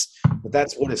that that's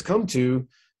what it's come to.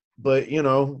 But, you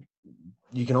know,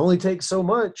 you can only take so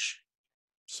much.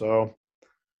 So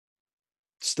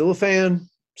still a fan,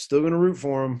 still going to root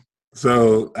for him.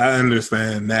 So I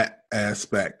understand that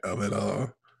aspect of it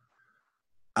all.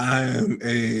 I am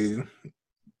a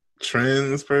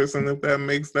trends person, if that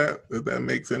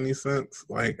makes any sense.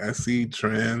 Like I see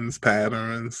trends,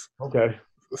 patterns, Okay.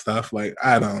 stuff like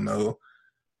I don't know.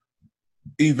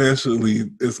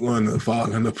 Eventually it's going to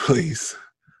fall into place.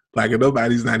 Like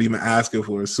nobody's not even asking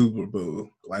for a Super Bowl.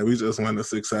 Like we just want a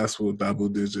successful double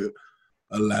digit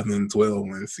 11, 12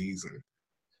 win season.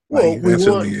 Like Well,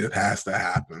 eventually it has to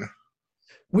happen.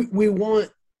 We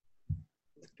want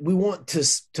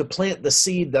to plant the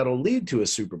seed that'll lead to a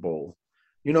Super Bowl.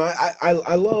 You know,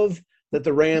 I love that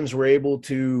the Rams were able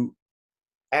to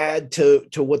add to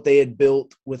what they had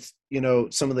built with, you know,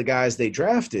 some of the guys they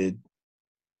drafted,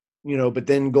 you know, but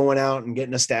then going out and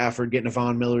getting a Stafford, getting a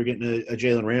Von Miller, getting a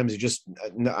Jalen Ramsey, just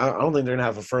I don't think they're gonna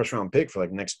have a first round pick for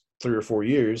like the next 3 or 4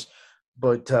 years.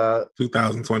 But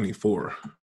 2024.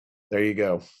 There you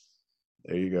go.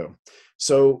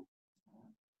 So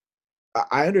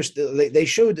I understand they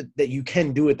showed that you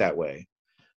can do it that way,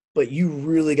 but you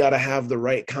really got to have the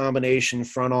right combination,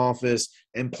 front office,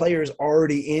 and players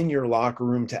already in your locker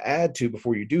room to add to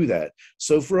before you do that.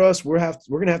 So for us, we're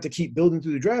going to have to keep building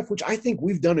through the draft, which I think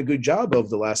we've done a good job of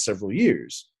the last several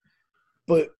years.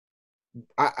 But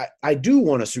I do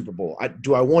want a Super Bowl.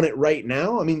 Do I want it right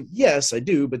now? I mean, yes, I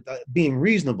do, but being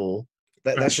reasonable,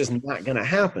 that's just not going to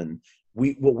happen.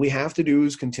 What we have to do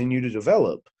is continue to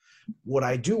develop. What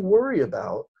I do worry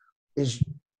about is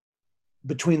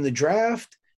between the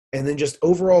draft and then just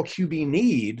overall QB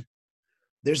need,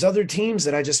 there's other teams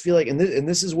that I just feel like, and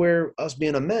this is where us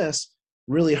being a mess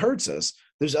really hurts us.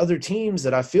 There's other teams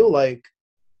that I feel like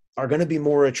are going to be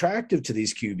more attractive to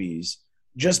these QBs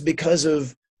just because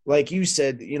of, like you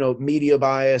said, you know, media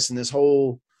bias and this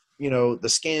whole, you know, the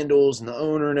scandals and the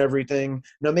owner and everything.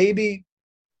 Now, maybe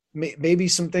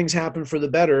some things happen for the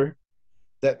better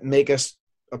that make us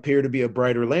appear to be a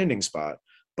brighter landing spot.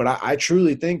 But I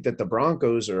truly think that the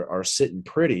Broncos are sitting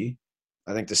pretty.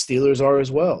 I think the Steelers are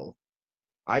as well.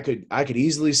 I could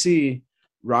easily see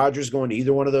Rodgers going to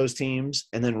either one of those teams,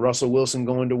 and then Russell Wilson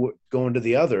going to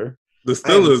the other. The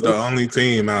Steelers the only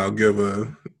team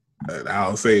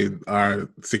I'll say are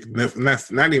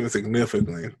significant. Not even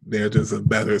significantly. They're just a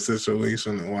better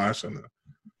situation than Washington.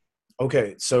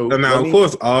 Okay, so and now of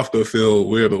course off the field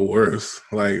we're the worst.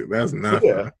 Like that's nothing.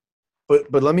 Yeah.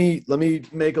 But let me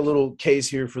make a little case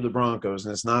here for the Broncos,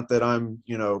 and it's not that I'm,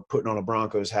 you know, putting on a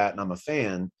Broncos hat and I'm a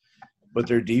fan, but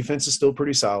their defense is still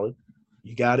pretty solid.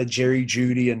 You got a Jerry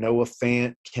Jeudy, a Noah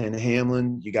Fant, Ken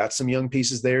Hamlin. You got some young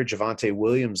pieces there. Javonte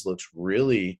Williams looks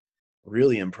really,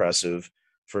 really impressive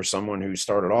for someone who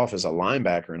started off as a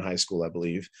linebacker in high school, I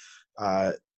believe.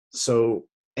 So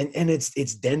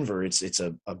it's Denver. It's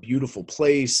a beautiful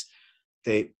place.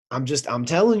 I'm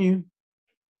telling you,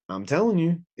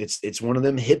 it's one of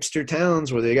them hipster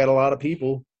towns where they got a lot of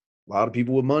people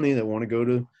with money that want to go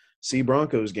to see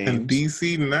Broncos games. And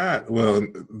DC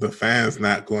the fans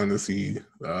not going to see.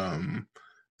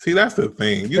 See, that's the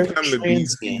thing. You come to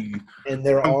DC, and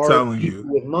there are people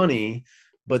with money,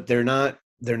 but they're not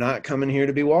coming here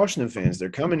to be Washington fans. They're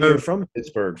coming here from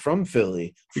Pittsburgh, from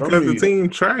Philly, from because the team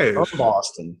trash, from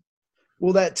Boston.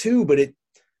 Well, that too, but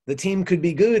the team could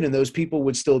be good, and those people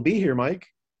would still be here, Mike.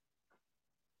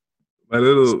 But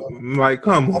like,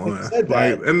 come on.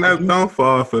 Don't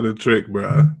fall for the trick,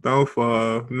 bro. Don't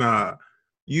fall. Nah.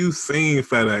 You've seen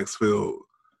FedEx Field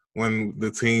when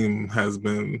the team has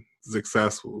been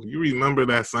successful. You remember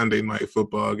that Sunday night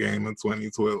football game in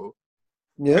 2012.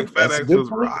 Yeah, like FedEx was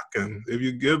rocking. If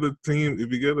you give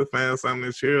the fans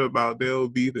something to cheer about, they'll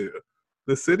be there.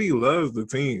 The city loves the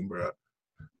team, bro.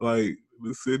 Like,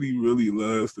 the city really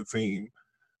loves the team.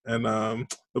 And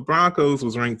the Broncos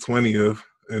was ranked 20th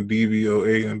in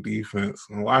DVOA and defense,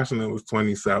 and Washington was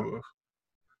 27th.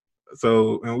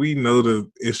 So, and we know the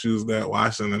issues that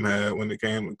Washington had when it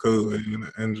came to COVID and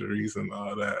the injuries and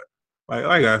all that.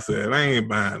 Like I said, I ain't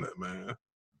buying it, man.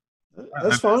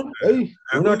 That's fine. Hey,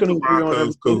 we're not going to agree on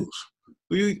everything. Coach.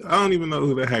 I don't even know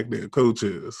who the heck their coach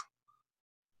is.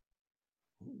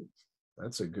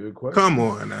 That's a good question. Come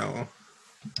on now.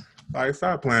 Like,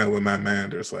 stop playing with my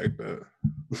Manders like that.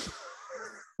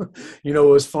 You know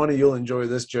what's funny? You'll enjoy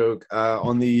this joke.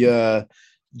 On the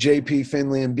JP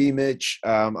Finley and B Mitch,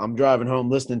 I'm driving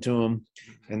home listening to him,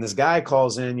 and this guy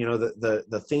calls in. You know,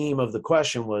 the theme of the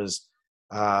question was,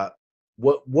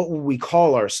 what will we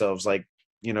call ourselves? Like,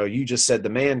 you know, you just said the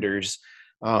Manders.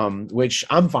 which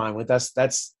I'm fine with.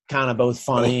 That's kind of both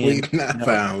funny We're and not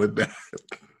fine with that.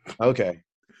 Okay.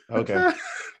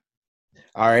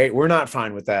 All right, we're not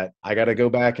fine with that. I got to go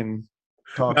back and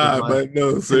talk with Nah, my but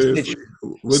no, seriously.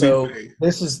 constituents. What do So you say?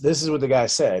 this is what the guy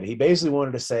said. He basically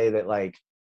wanted to say that like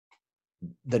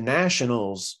the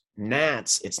Nationals,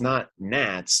 Nats, it's not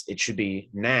Nats, it should be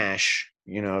Nash,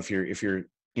 if you're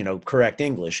correct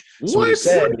English. So what he What?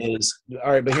 said is,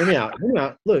 all right, but hear me out. Hear me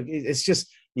out. Look, it's just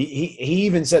he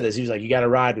even said this. He was like, you got to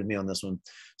ride with me on this one.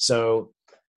 So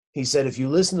he said, if you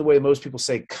listen to the way most people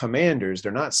say Commanders,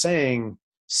 they're not saying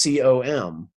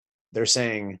COM, they're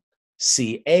saying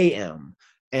CAM.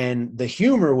 And the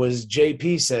humor was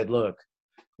JP said, look,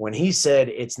 when he said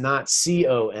it's not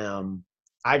COM,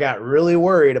 I got really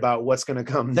worried about what's going to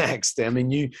come next. I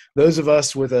mean, those of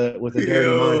us with a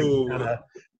dirty mind kind of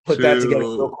put that together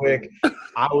real quick.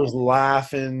 I was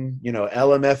laughing,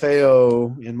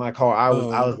 LMFAO in my car. I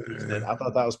was losing it. I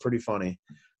thought that was pretty funny.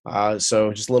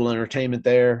 So just a little entertainment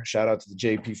there. Shout out to the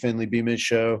JP Finley B-Mid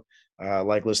show.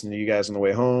 Like listening to you guys on the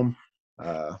way home.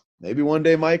 Maybe one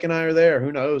day Mike and I are there.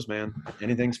 Who knows, man?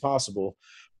 Anything's possible.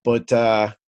 But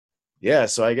yeah,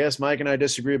 so I guess Mike and I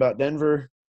disagree about Denver.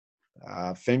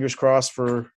 Fingers crossed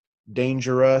for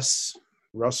Dangerous,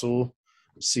 Russell,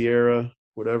 Sierra,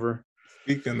 whatever.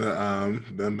 Speaking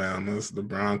of the Bama's, the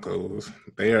Broncos,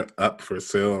 they are up for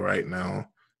sale right now.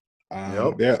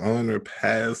 Yep. Their owner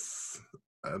passed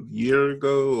a year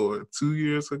ago or 2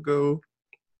 years ago.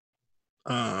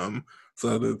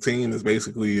 So the team is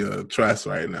basically a trust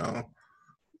right now.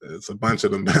 It's a bunch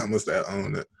of the Bama's that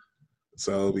own it.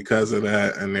 So because of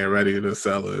that, and they're ready to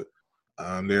sell it,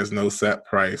 there's no set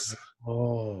price.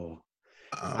 Oh,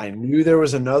 I knew there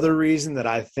was another reason that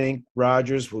I think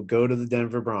Rodgers will go to the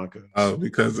Denver Broncos. Oh,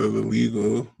 because of the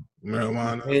legal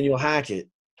marijuana? Daniel Hackett.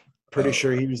 Pretty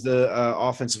sure he was the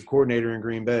offensive coordinator in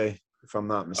Green Bay, if I'm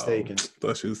not mistaken.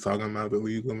 Thought she was talking about the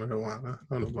legal marijuana.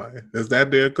 I don't know why. Is that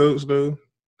their coach, though?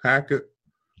 Hackett?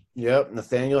 Yep,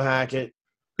 Nathaniel Hackett.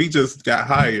 He just got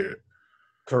hired.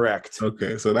 Correct.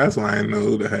 Okay, so that's why I know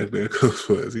who the heck their coach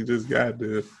was. He just got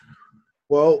there.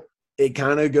 Well, it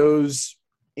kind of goes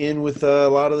in with a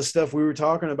lot of the stuff we were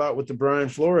talking about with the Brian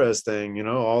Flores thing.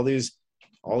 All these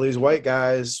white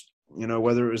guys,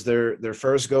 whether it was their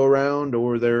first go around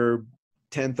or their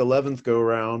 10th, 11th go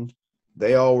around,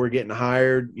 they all were getting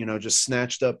hired, just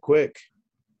snatched up quick.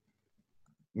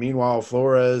 Meanwhile,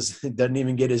 Flores doesn't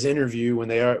even get his interview when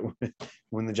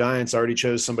the Giants already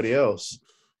chose somebody else.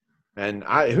 And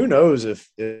who knows if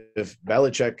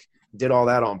Belichick did all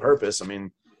that on purpose. I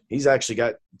mean, he's actually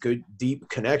got good, deep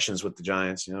connections with the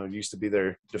Giants. He used to be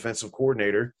their defensive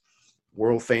coordinator,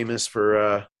 world famous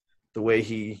for the way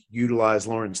he utilized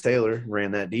Lawrence Taylor,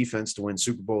 ran that defense to win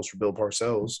Super Bowls for Bill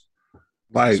Parcells.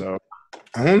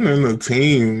 Owning a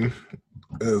team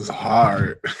is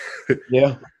hard.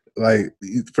 Yeah. Like,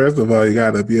 first of all, you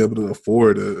got to be able to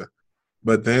afford it.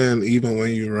 But then even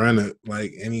when you run it,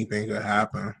 like, anything could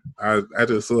happen. I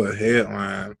just saw a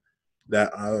headline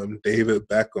that David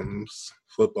Beckham's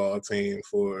football team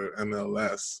for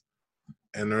MLS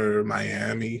entered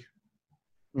Miami.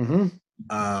 Mm-hmm.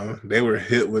 They were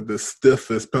hit with the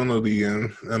stiffest penalty in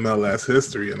MLS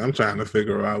history, and I'm trying to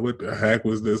figure out what the heck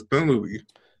was this penalty.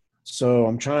 So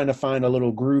I'm trying to find a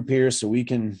little group here so we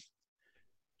can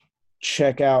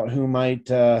check out who might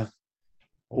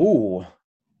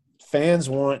fans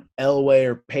want Elway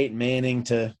or Peyton Manning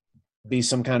to be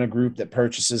some kind of group that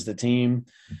purchases the team.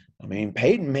 I mean,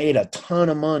 Peyton made a ton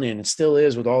of money and it still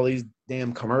is with all these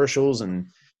damn commercials and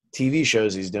TV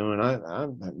shows he's doing. I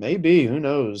maybe, who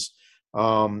knows?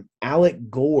 Alec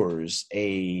Gores,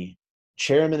 a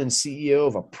chairman and CEO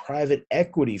of a private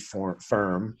equity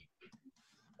firm.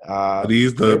 Are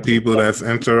these the people that's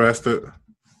interested?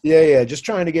 Yeah. Just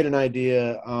trying to get an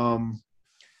idea.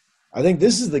 I think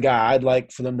this is the guy I'd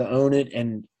like for them to own it.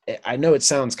 And I know it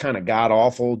sounds kind of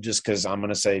god-awful just because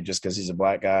he's a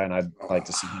black guy and I'd like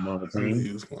to see him on the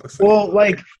team. Well,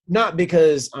 like, not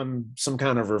because I'm some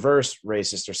kind of reverse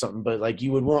racist or something, but, like,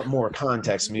 you would want more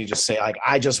context when you just say, like,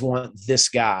 I just want this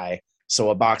guy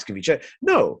so a box can be checked.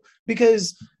 No,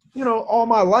 because, all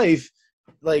my life,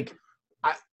 like,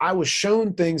 I was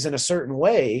shown things in a certain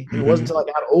way. It wasn't until I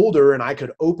got older and I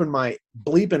could open my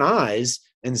bleeping eyes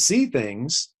and see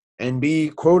things and be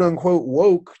quote unquote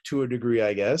woke to a degree,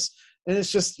 I guess. And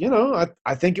it's just,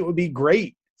 I think it would be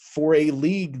great for a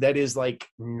league that is like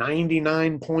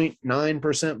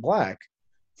 99.9% black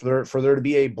for there to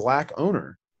be a black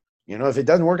owner. If it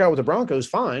doesn't work out with the Broncos,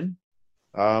 fine.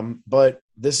 But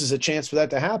this is a chance for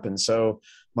that to happen. So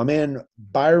my man,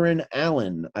 Byron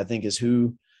Allen, I think is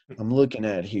who I'm looking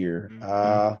at here.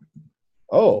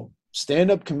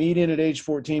 stand-up comedian at age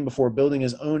 14 before building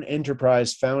his own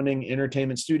enterprise, founding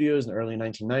Entertainment Studios in the early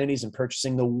 1990s and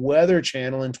purchasing the Weather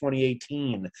Channel in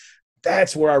 2018.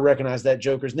 That's where I recognize that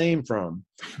Joker's name from.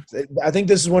 I think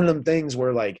this is one of them things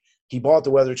where, like, he bought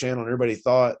the Weather Channel and everybody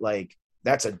thought, like,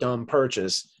 that's a dumb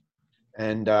purchase.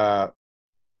 And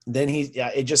then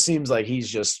it just seems like he's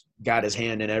just got his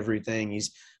hand in everything.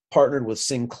 He's partnered with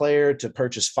Sinclair to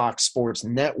purchase Fox Sports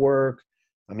Network.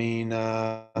 I mean,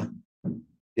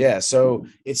 yeah, so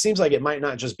it seems like it might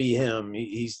not just be him.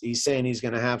 He's saying he's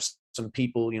going to have some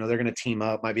people, they're going to team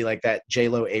up. Might be like that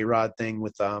J-Lo A-Rod thing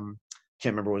with, can't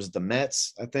remember, was it the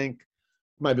Mets, I think?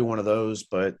 Might be one of those,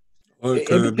 but. Or it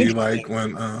could be like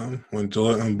when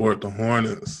Jordan bought the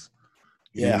Hornets.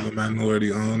 Yeah. He's a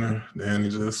minority owner. Then he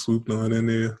just swooped on in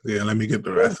there. Yeah, let me get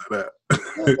the rest of that.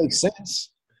 That makes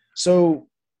sense. So.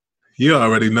 You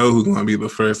already know who's going to be the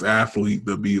first athlete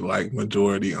to be, like,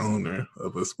 majority owner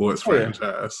of a sports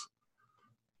franchise.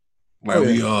 Like,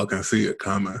 we all can see it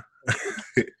coming.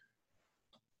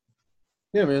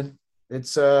 Yeah, man.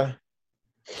 It's going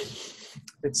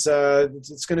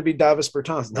to be Davis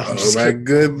Bertans. No, oh, my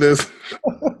goodness.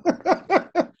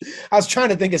 I was trying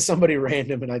to think of somebody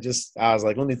random, and I was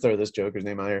like, let me throw this Joker's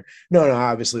name out here. No,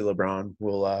 obviously LeBron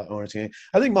will own a team.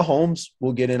 I think Mahomes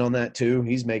will get in on that too.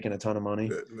 He's making a ton of money.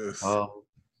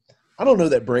 I don't know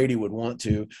that Brady would want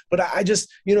to, but I just,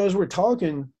 as we're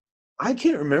talking, I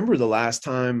can't remember the last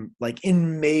time, like,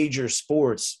 in major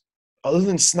sports, other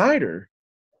than Snyder,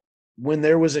 when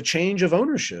there was a change of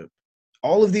ownership.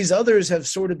 All of these others have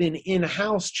sort of been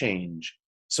in-house change.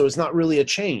 So it's not really a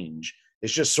change.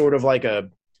 It's just sort of like a,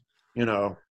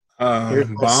 Bomber.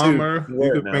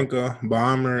 You could think of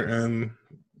Bomber and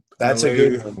that's LA a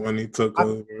good one. When he took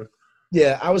over.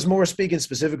 Yeah, I was more speaking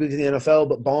specifically to the NFL,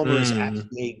 but Ballmer is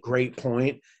actually a great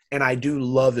point, and I do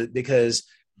love it because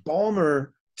Ballmer,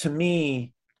 to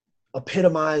me,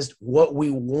 epitomized what we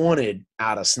wanted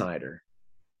out of Snyder.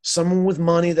 Someone with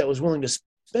money that was willing to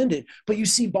spend it, but you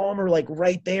see Ballmer, like,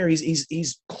 right there.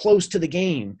 He's close to the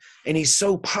game, and he's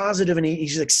so positive, and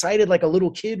he's excited like a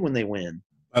little kid when they win.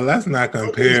 But let's not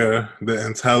compare the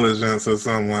intelligence of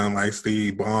someone like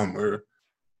Steve Ballmer.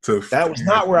 That was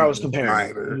not where I was comparing.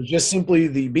 It was just simply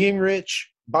the being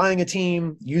rich, buying a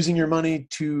team, using your money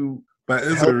to. But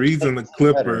there's a reason the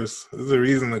Clippers. There's a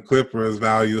reason the Clippers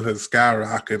value has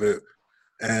skyrocketed,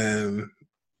 and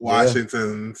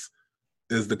Washington's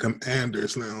is the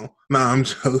Commanders now. No, I'm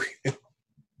joking.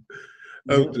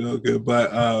 I'm joking,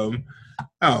 but I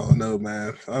don't know,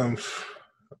 man.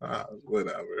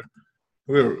 Whatever.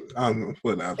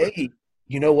 Whatever. Hey,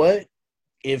 you know what?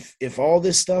 If all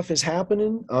this stuff is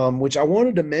happening, which I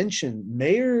wanted to mention,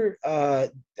 Mayor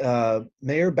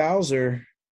Bowser,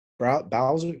 I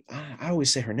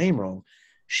always say her name wrong.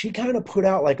 She kind of put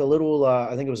out like a little,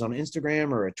 I think it was on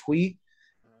Instagram or a tweet,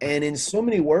 and in so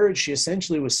many words, she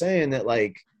essentially was saying that,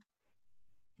 like,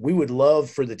 we would love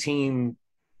for the team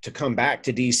to come back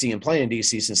to DC and play in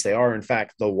DC, since they are in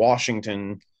fact the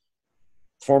Washington,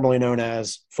 formerly known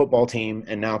as football team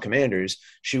and now Commanders.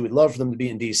 She would love for them to be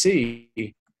in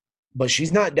DC, but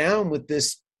she's not down with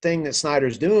this thing that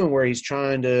Snyder's doing where he's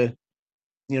trying to,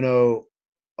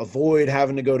 avoid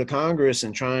having to go to Congress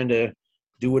and trying to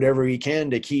do whatever he can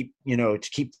to keep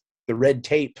the red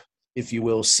tape, if you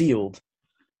will, sealed.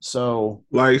 So,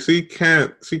 like, she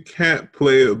can't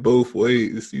play it both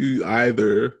ways. You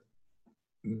either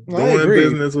doing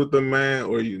business with the man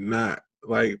or you're not.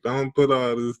 Like, don't put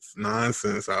all this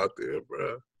nonsense out there,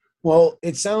 bro. Well,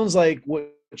 it sounds like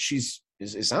she's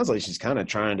kind of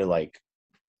trying to, like,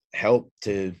 help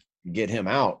to get him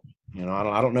out.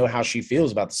 I don't know how she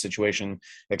feels about the situation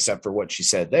except for what she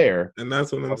said there. And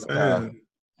that's what I'm saying.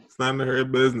 It's not in her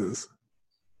business.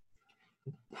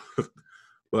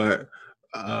 But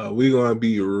we're going to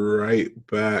be right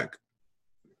back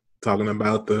talking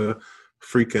about the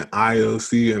freaking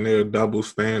IOC and their double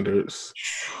standards.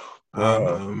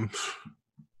 I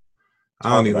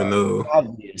don't even know.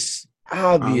 Obvious,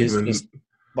 just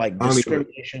like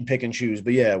discrimination, pick and choose.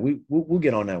 But yeah, we'll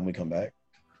get on that when we come back.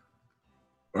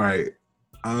 Right.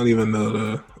 I don't even know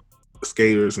the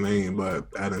skater's name, but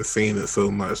I done seen it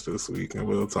so much this week, and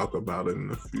we'll talk about it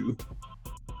in a few.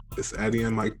 It's Eddie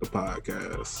and Mike, the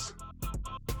podcast.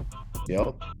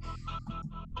 Yep.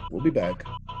 We'll be back.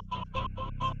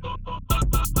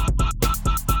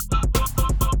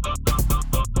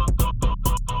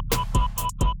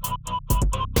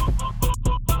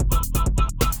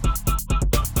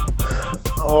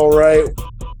 All right.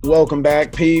 Welcome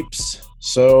back, peeps.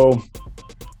 So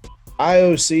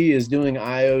IOC is doing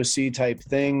IOC type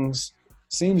things.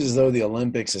 Seems as though the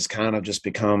Olympics has kind of just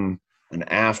become an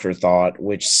afterthought,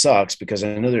 which sucks because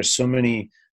I know there's so many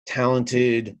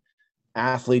talented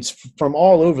athletes from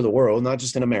all over the world, not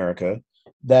just in America,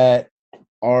 that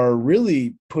are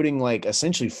really putting like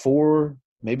essentially 4,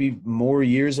 maybe more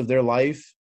years of their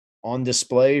life on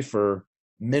display for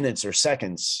minutes or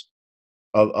seconds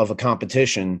of a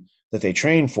competition that they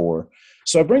train for.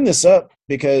 So I bring this up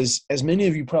because, as many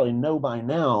of you probably know by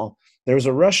now, there's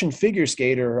a Russian figure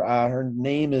skater. Her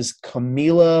name is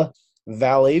Kamila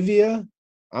Valieva.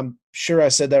 I'm sure I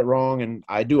said that wrong, and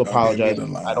I do apologize. Don't get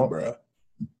me the line, I don't bro.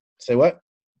 say what?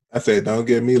 I said, don't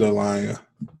get me the line.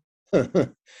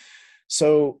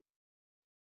 So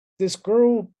this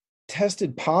girl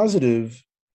tested positive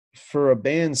for a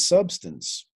banned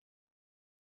substance,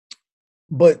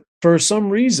 but for some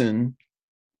reason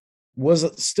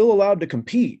was still allowed to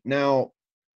compete. Now,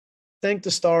 thank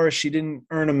the stars, she didn't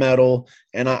earn a medal,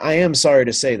 and I am sorry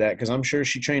to say that because I'm sure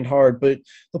she trained hard. But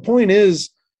the point is,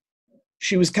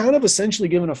 she was kind of essentially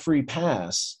given a free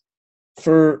pass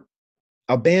for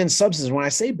a banned substance. When I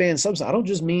say banned substance, I don't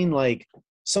just mean like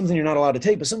something you're not allowed to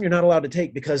take, but something you're not allowed to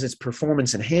take because it's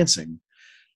performance enhancing.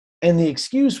 And the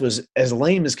excuse was as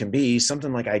lame as can be,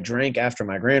 something like I drank after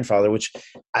my grandfather, which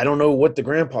I don't know what the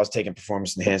grandpa's taking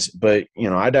performance enhancing, but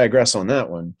I digress on that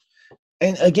one.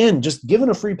 And again, just given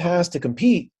a free pass to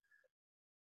compete.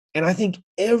 And I think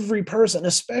every person,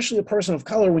 especially a person of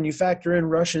color, when you factor in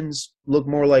Russians look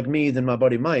more like me than my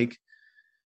buddy Mike,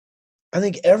 I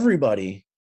think everybody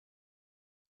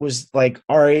was like,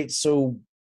 all right, so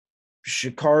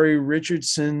Sha'Carri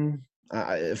Richardson,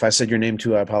 if I said your name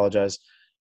too, I apologize.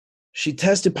 She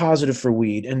tested positive for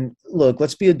weed. And look,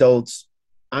 let's be adults.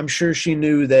 I'm sure she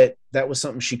knew that that was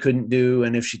something she couldn't do.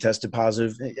 And if she tested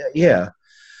positive, yeah.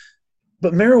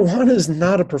 But marijuana is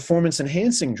not a performance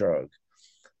enhancing drug.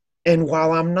 And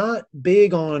while I'm not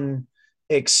big on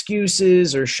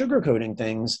excuses or sugarcoating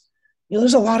things,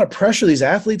 there's a lot of pressure these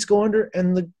athletes go under.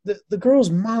 And the girl's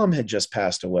mom had just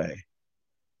passed away.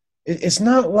 It's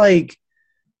not like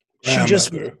she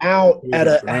just was out at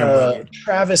a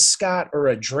Travis Scott or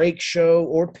a Drake show,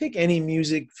 or pick any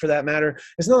music for that matter.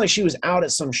 It's not like she was out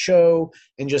at some show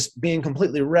and just being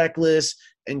completely reckless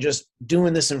and just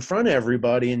doing this in front of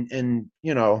everybody. And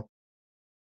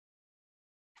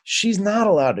she's not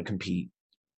allowed to compete.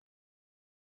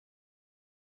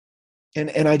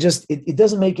 And I just, it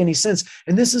doesn't make any sense.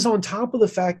 And this is on top of the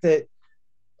fact that,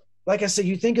 like I said,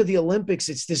 you think of the Olympics,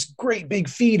 it's this great big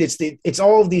feat. It's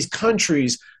all of these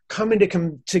countries coming to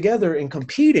come together and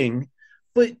competing,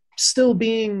 but still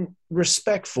being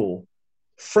respectful,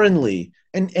 friendly,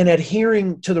 and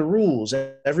adhering to the rules.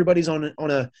 Everybody's on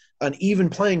an even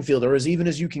playing field, or as even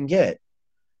as you can get.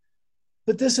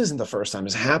 But this isn't the first time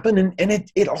it's happened, and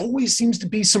it always seems to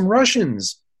be some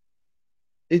Russians.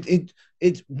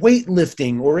 It's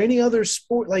weightlifting or any other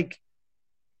sport, like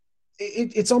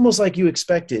it's almost like you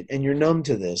expect it and you're numb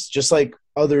to this, just like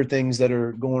other things that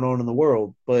are going on in the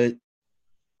world. But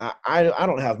I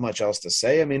don't have much else to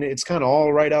say. I mean, it's kind of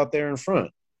all right out there in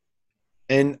front.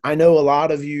 And I know a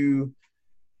lot of you,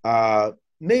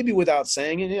 maybe without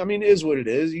saying it, I mean, it is what it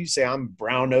is. You say I'm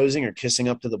brown-nosing or kissing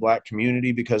up to the black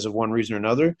community because of one reason or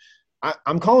another.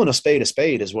 I'm calling a spade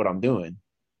is what I'm doing.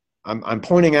 I'm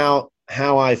pointing out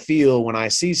how I feel when I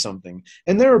see something.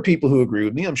 And there are people who agree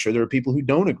with me. I'm sure there are people who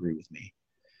don't agree with me.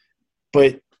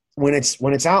 But when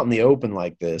it's out in the open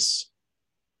like this,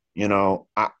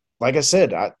 like I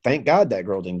said, I thank God that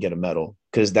girl didn't get a medal,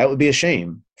 because that would be a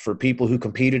shame for people who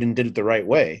competed and did it the right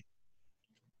way.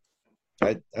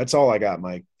 That's all I got,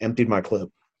 Mike. Emptied my clip.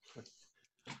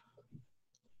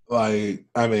 Like,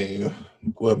 I mean,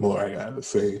 what more I got to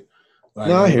say? Like,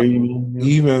 no, I hear you.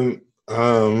 Even,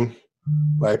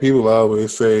 like, people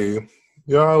always say,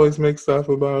 you always make stuff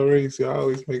about race. You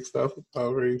always make stuff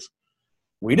about race.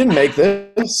 We didn't make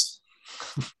this.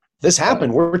 This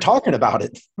happened. We're talking about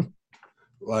it.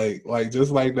 Like just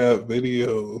like that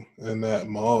video in that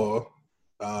mall.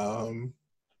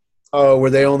 Where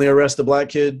they only arrest the black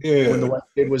kid? Yeah. When the white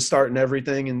kid was starting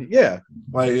everything, and yeah.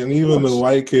 Like, and even the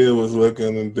white kid was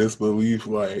looking in disbelief,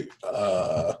 like,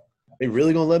 they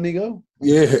really gonna let me go?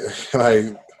 Yeah,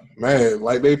 like, man,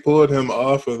 like they pulled him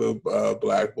off of the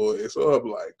black boy. So I'm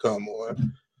like, come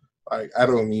on. Like, I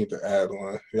don't need to add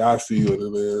on. Y'all see what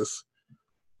it is.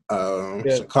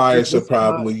 Sha'Carri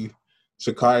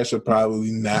should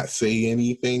probably not say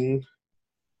anything.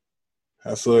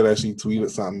 I saw that she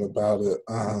tweeted something about it.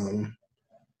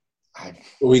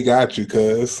 We got you,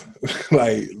 cuz.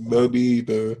 Like, no need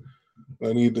to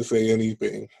say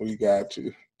anything. We got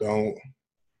you. Don't.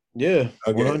 Yeah,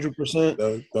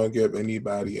 100%. Don't give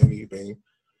anybody anything.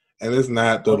 And it's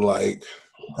not to like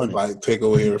take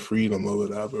away her freedom or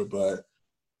whatever, but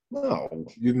no,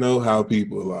 you know how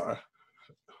people are.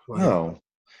 Like, no.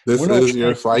 This We're not is trying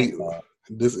your to fight. do that.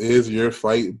 This is your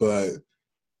fight, but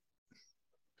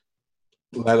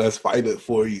let us fight it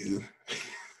for you.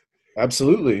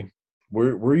 Absolutely.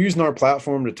 We're using our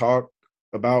platform to talk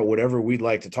about whatever we'd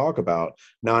like to talk about.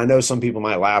 Now, I know some people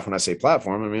might laugh when I say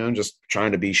platform. I mean, I'm just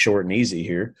trying to be short and easy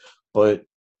here. But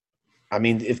I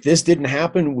mean, if this didn't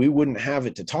happen, we wouldn't have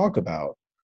it to talk about.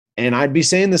 And I'd be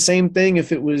saying the same thing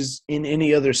if it was in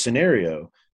any other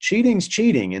scenario. Cheating's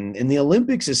cheating. And the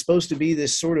Olympics is supposed to be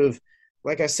this sort of,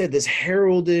 like I said, this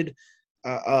heralded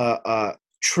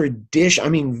tradition. I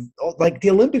mean, like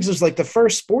the Olympics was like the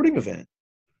first sporting event.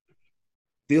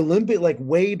 The Olympic, like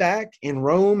way back in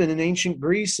Rome and in ancient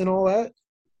Greece and all that.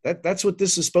 That's what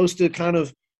this is supposed to kind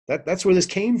of, that's where this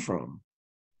came from.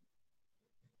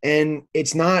 And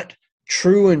it's not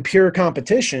true and pure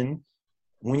competition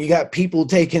when you got people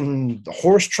taking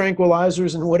horse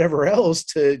tranquilizers and whatever else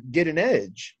to get an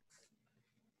edge.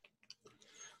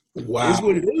 Wow. It is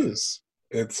what it is.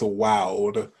 It's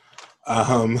wild.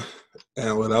 And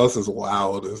what else is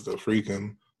wild is the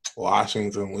freaking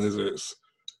Washington Wizards.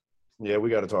 Yeah,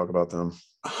 we got to talk about them.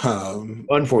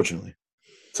 Unfortunately.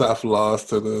 Tough loss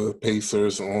to the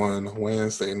Pacers on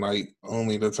Wednesday night,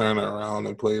 only to turn around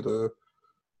and play the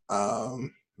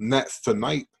Nets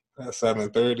tonight at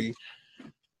 7:30.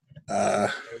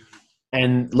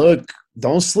 And look,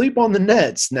 don't sleep on the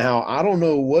Nets. Now, I don't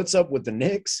know what's up with the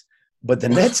Knicks, but the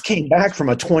Nets came back from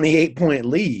a 28-point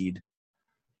lead.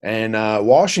 And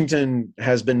Washington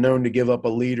has been known to give up a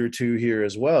lead or two here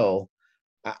as well.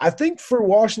 I think for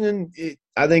Washington,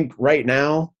 I think right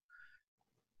now,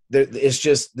 it's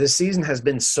just this season has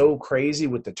been so crazy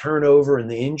with the turnover and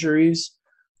the injuries.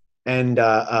 And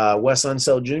Wes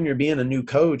Unseld Jr. being a new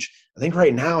coach, I think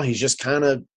right now he's just kind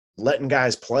of letting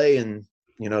guys play and,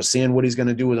 you know, seeing what he's going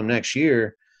to do with them next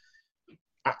year.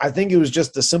 I think it was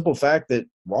just the simple fact that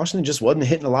Washington just wasn't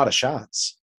hitting a lot of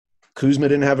shots. Kuzma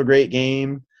didn't have a great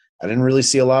game. I didn't really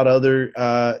see a lot of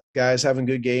other guys having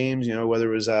good games, you know,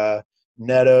 whether it was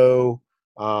Neto.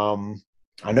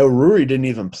 I know Rui didn't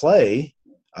even play.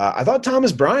 I thought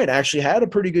Thomas Bryant actually had a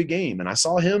pretty good game, and I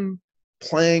saw him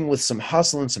playing with some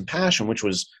hustle and some passion, which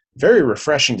was very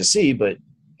refreshing to see, but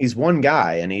he's one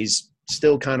guy, and he's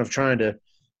still kind of trying to,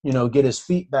 you know, get his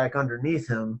feet back underneath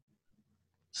him.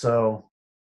 So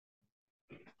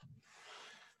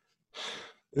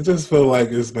it just feel like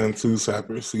it's been two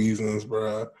separate seasons,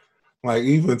 bro. Like,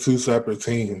 even two separate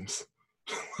teams.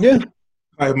 Yeah.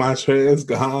 Like, Montrezl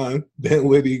gone,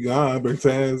 Dinwiddie gone,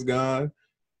 Bertans gone,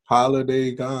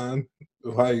 Holiday gone.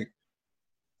 Like,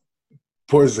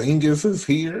 Porzingis is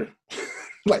here.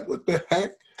 Like, what the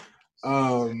heck?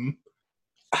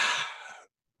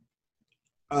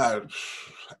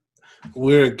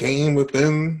 We're a game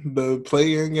within the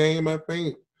play-in game, I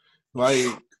think. Like,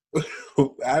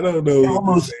 I don't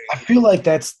know. I feel like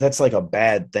that's like a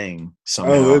bad thing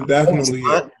somehow. Oh, it definitely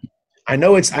is. I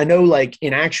know like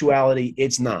in actuality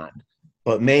it's not.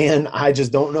 But man, I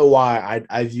just don't know why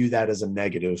I view that as a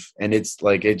negative. And it's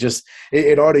like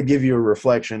it ought to give you a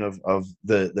reflection of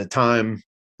the time,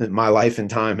 my life and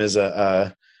time as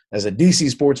a DC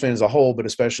sports fan as a whole, but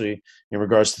especially in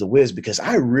regards to the Wiz, because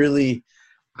I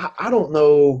don't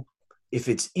know if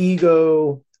it's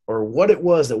ego or what it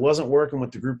was that wasn't working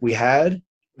with the group we had.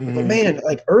 Mm-hmm. But man,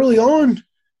 like early on,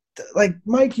 like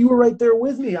Mike, you were right there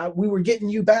with me. We were getting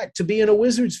you back to being a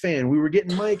Wizards fan. We were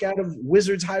getting Mike out of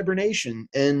Wizards hibernation,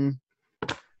 and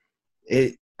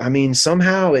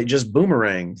somehow it just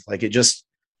boomeranged. Like it just,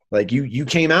 like you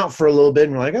came out for a little bit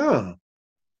and were like, oh,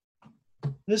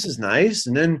 this is nice.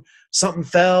 And then something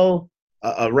fell,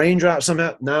 a raindrop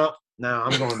somehow. No,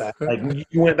 I'm going back. Like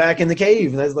you went back in the cave,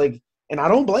 and that's like, and I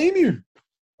don't blame you.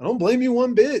 I don't blame you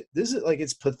one bit. This is like,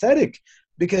 it's pathetic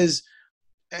because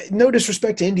no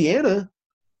disrespect to Indiana,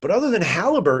 but other than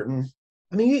Halliburton,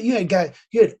 I mean, you had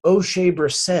O'Shea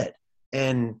Brissett,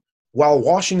 and while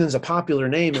Washington's a popular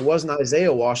name, it wasn't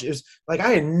Isaiah Washington. It was like I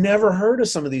had never heard of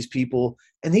some of these people,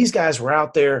 and these guys were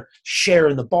out there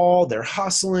sharing the ball. They're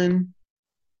hustling.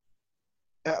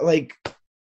 Like,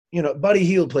 you know, Buddy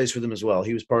Hield plays for them as well.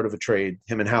 He was part of a trade.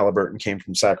 Him and Halliburton came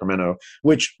from Sacramento,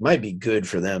 which might be good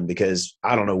for them because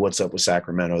I don't know what's up with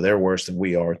Sacramento. They're worse than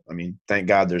we are. I mean, thank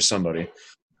God there's somebody.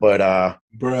 But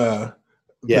bruh,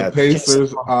 yeah, the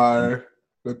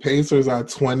Pacers are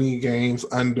 20 games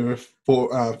under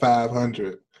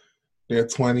 500. They're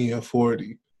 20 and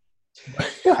 40.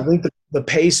 Yeah, I think the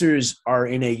Pacers are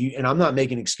in and I'm not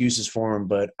making excuses for him,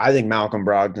 but I think Malcolm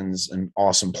Brogdon's an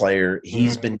awesome player.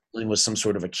 He's been dealing with some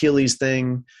sort of Achilles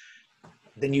thing.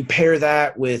 Then you pair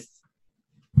that with,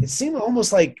 it seemed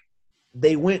almost like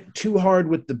they went too hard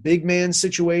with the big man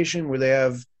situation where they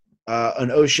have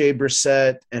an O'Shea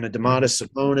Brissett and a Domantas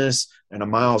Sabonis and a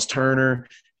Miles Turner,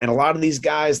 and a lot of these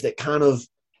guys that kind of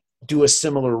do a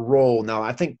similar role. Now,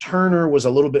 I think Turner was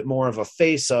a little bit more of a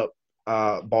face-up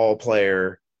ball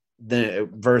player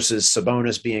versus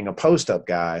Sabonis being a post-up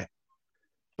guy.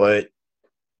 But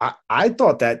I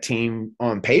thought that team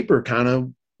on paper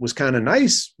was kind of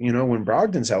nice, when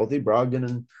Brogdon's healthy, Brogdon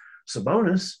and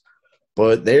Sabonis.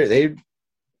 But they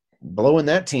blowing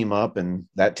that team up, and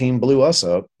that team blew us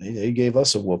up. They gave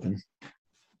us a whooping.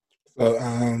 So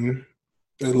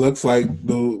it looks like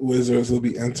the Wizards will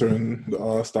be entering the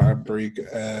All-Star break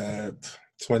at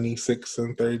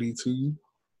 26-32.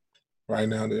 Right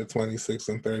now they're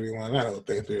 26-31. I don't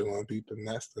think they're going to beat the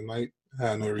Nets tonight. I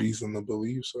have no reason to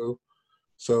believe so.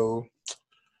 So,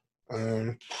 what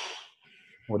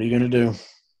are you going to do?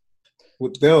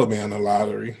 They'll be in the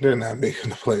lottery. They're not making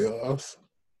the playoffs.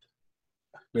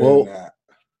 They're not.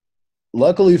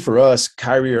 Luckily for us,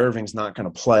 Kyrie Irving's not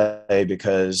going to play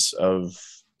because of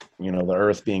the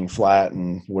earth being flat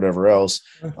and whatever else.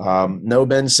 No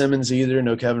Ben Simmons either.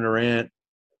 No Kevin Durant.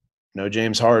 No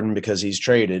James Harden because he's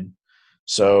traded.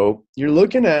 So you're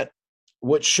looking at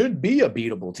what should be a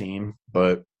beatable team,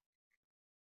 but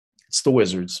it's the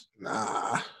Wizards.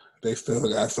 Nah, they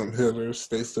still got some hitters.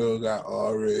 They still got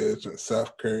Aldridge and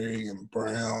Seth Curry and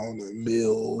Brown and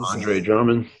Mills. Andre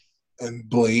Drummond. And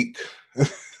Blake.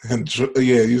 And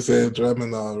yeah, you said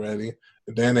Drummond already.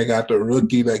 And then they got the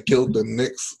rookie that killed the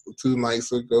Knicks 2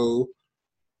 nights ago.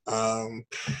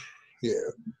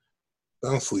 Yeah.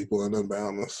 Don't sleep on them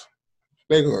Boundless.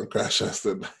 They're going to crash us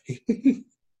tonight.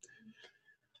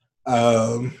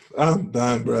 I'm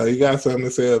done, bro. You got something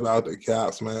to say about the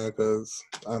Caps, man? Because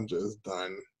I'm just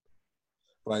done.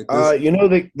 Like this.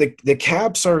 The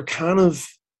Caps are kind of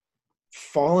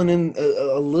falling in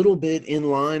a little bit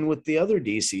in line with the other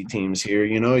DC teams here.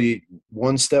 You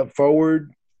one step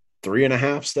forward,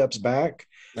 3.5 steps back.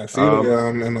 I see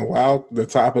them in the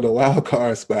top of the wild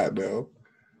card spot, though.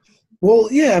 Well,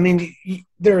 yeah, I mean,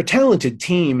 they're a talented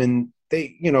team, and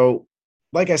they,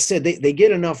 like I said, they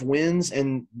get enough wins.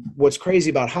 And what's crazy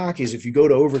about hockey is if you go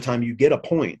to overtime, you get a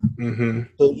point. Mm-hmm.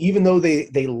 So even though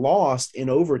they lost in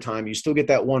overtime, you still get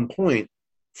that 1 point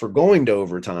for going to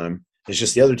overtime. It's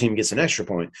just the other team gets an extra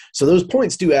point. So those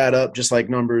points do add up, just like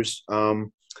numbers.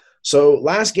 So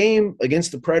last game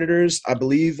against the Predators, I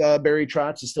believe Barry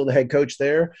Trotz is still the head coach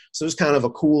there. So it's kind of a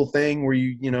cool thing where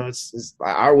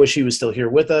I wish he was still here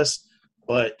with us,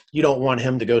 but you don't want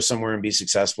him to go somewhere and be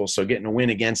successful. So getting a win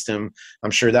against him,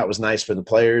 I'm sure that was nice for the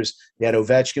players. They had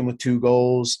Ovechkin with 2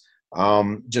 goals,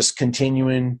 just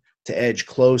continuing to edge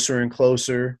closer and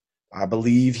closer. I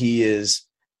believe he is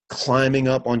climbing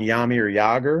up on Jaromir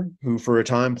Jagr, who for a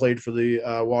time played for the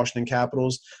Washington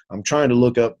Capitals. I'm trying to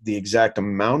look up the exact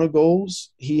amount of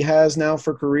goals he has now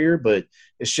for career, but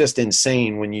it's just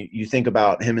insane when you think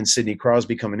about him and Sidney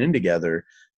Crosby coming in together.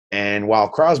 And while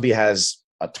Crosby has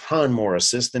a ton more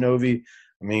assists than Ovi,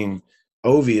 I mean,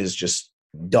 Ovi is just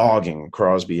dogging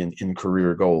Crosby in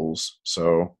career goals.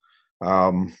 So,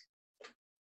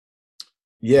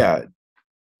 yeah,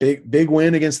 big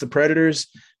win against the Predators.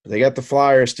 They got the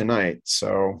Flyers tonight,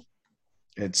 so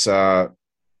it's right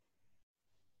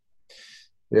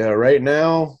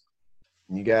now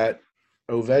you got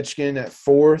Ovechkin at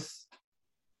 4th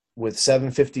with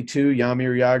 752.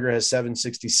 Jaromir Jagr has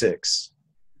 766.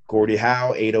 Gordie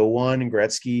Howe 801 and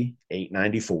Gretzky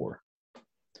 894.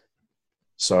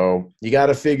 So you got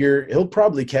to figure he'll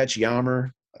probably catch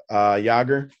Jagr. I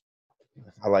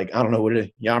don't know what it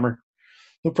is. Yammer.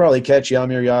 He'll probably catch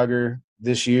Jaromir Jagr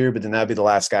this year, but then that'd be the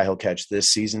last guy he'll catch this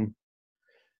season.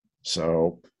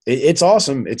 So it's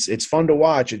awesome. It's fun to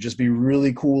watch. It'd just be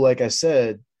really cool, like I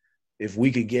said, if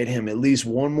we could get him at least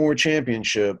one more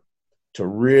championship to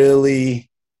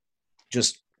really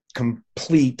just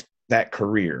complete that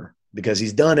career, because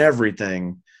he's done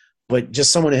everything. But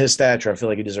just someone of his stature, I feel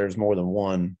like he deserves more than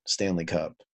one Stanley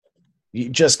Cup.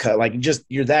 You're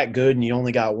that good and you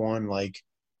only got one,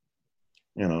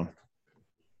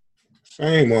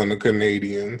 Shame on the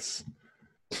Canadians,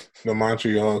 the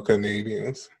Montreal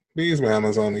Canadiens. These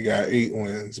mamas only got 8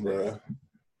 wins, bro.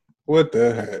 What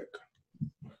the heck?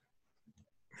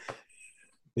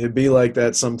 It'd be like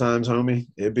that sometimes, homie.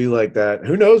 It'd be like that.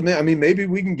 Who knows, man? I mean, maybe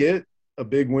we can get a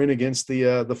big win against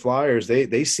the Flyers.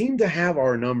 They seem to have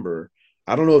our number.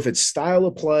 I don't know if it's style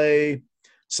of play,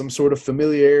 some sort of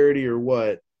familiarity or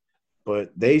what,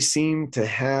 but they seem to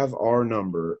have our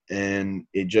number, and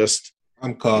it just –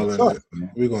 I'm calling it.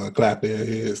 We're going to clap their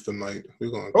heads tonight.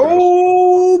 We're going to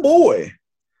Oh, boy.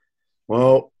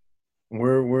 Well,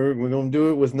 we're going to do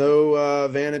it with no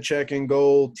Vanacek in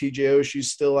goal. TJ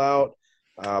Oshie's still out.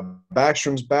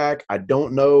 Backstrom's back. I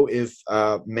don't know if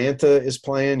Manta is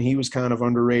playing. He was kind of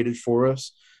underrated for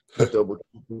us. Double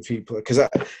if he play, because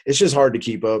it's just hard to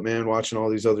keep up, man. Watching all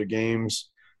these other games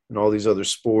and all these other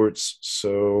sports.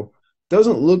 So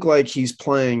doesn't look like he's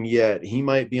playing yet. He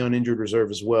might be on injured reserve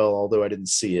as well, although I didn't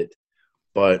see it.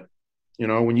 But you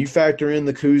know, when you factor in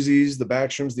the Koozies, the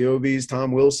Backstroms, the Obies,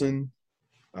 Tom Wilson,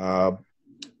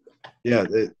 yeah,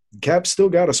 Cap's still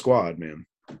got a squad, man.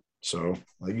 So,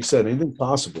 like you said, anything's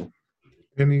possible.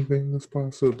 Anything is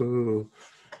possible.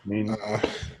 I mean,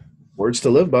 words to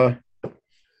live by.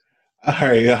 All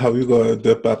right, yeah, we're going to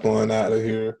dip up on out of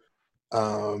here.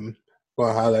 Going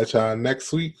to holler at y'all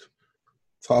next week,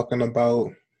 talking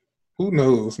about, who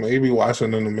knows, maybe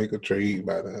Washington will make a trade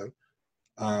by then.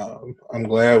 I'm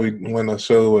glad we went a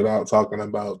show without talking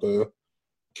about the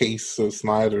case of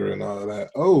Snyder and all that.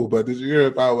 Oh, but did you hear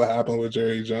about what happened with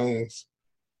Jerry Jones?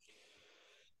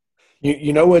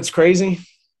 You know what's crazy?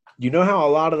 You know how a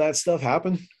lot of that stuff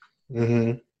happened?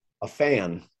 Mm-hmm. A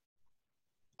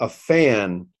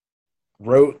fan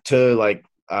wrote to like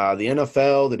the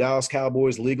NFL, the Dallas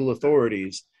Cowboys legal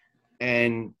authorities,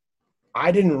 and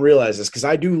I didn't realize this because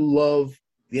I do love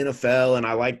the NFL and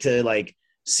I like to like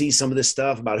see some of this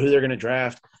stuff about who they're going to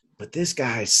draft. But this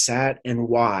guy sat and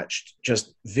watched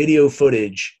just video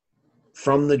footage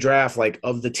from the draft, like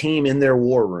of the team in their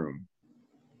war room.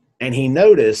 And he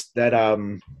noticed that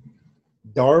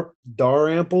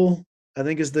Darample, I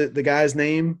think is the guy's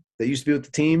name that used to be with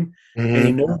the team. Mm-hmm. And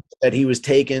he noticed that he was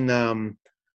taking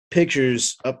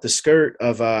pictures up the skirt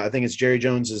of, I think it's Jerry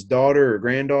Jones's daughter or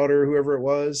granddaughter, whoever it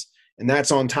was. And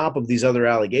that's on top of these other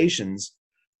allegations.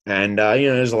 And, you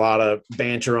know, there's a lot of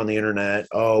banter on the internet.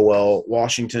 Oh, well,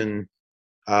 Washington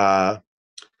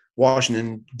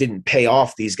didn't pay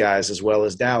off these guys as well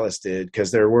as Dallas did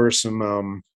because there were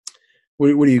some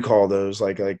what do you call those?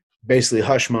 Like basically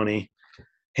hush money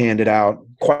handed out,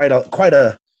 quite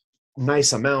a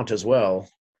nice amount as well.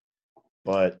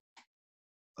 But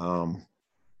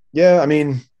yeah, I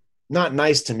mean, not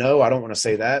nice to know. I don't want to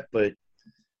say that, but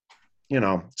you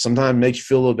know, sometimes it makes you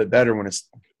feel a little bit better when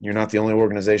you're not the only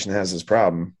organization that has this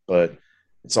problem. But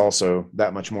it's also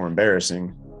that much more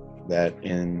embarrassing that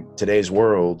in today's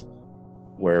world,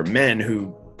 where men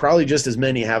who probably just as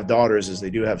many have daughters as they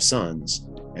do have sons,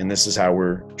 and this is how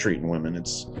we're treating women.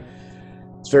 It's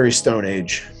very Stone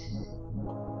Age.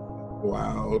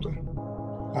 Wild.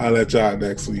 I'll let y'all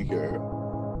next week.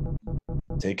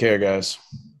 Take care, guys.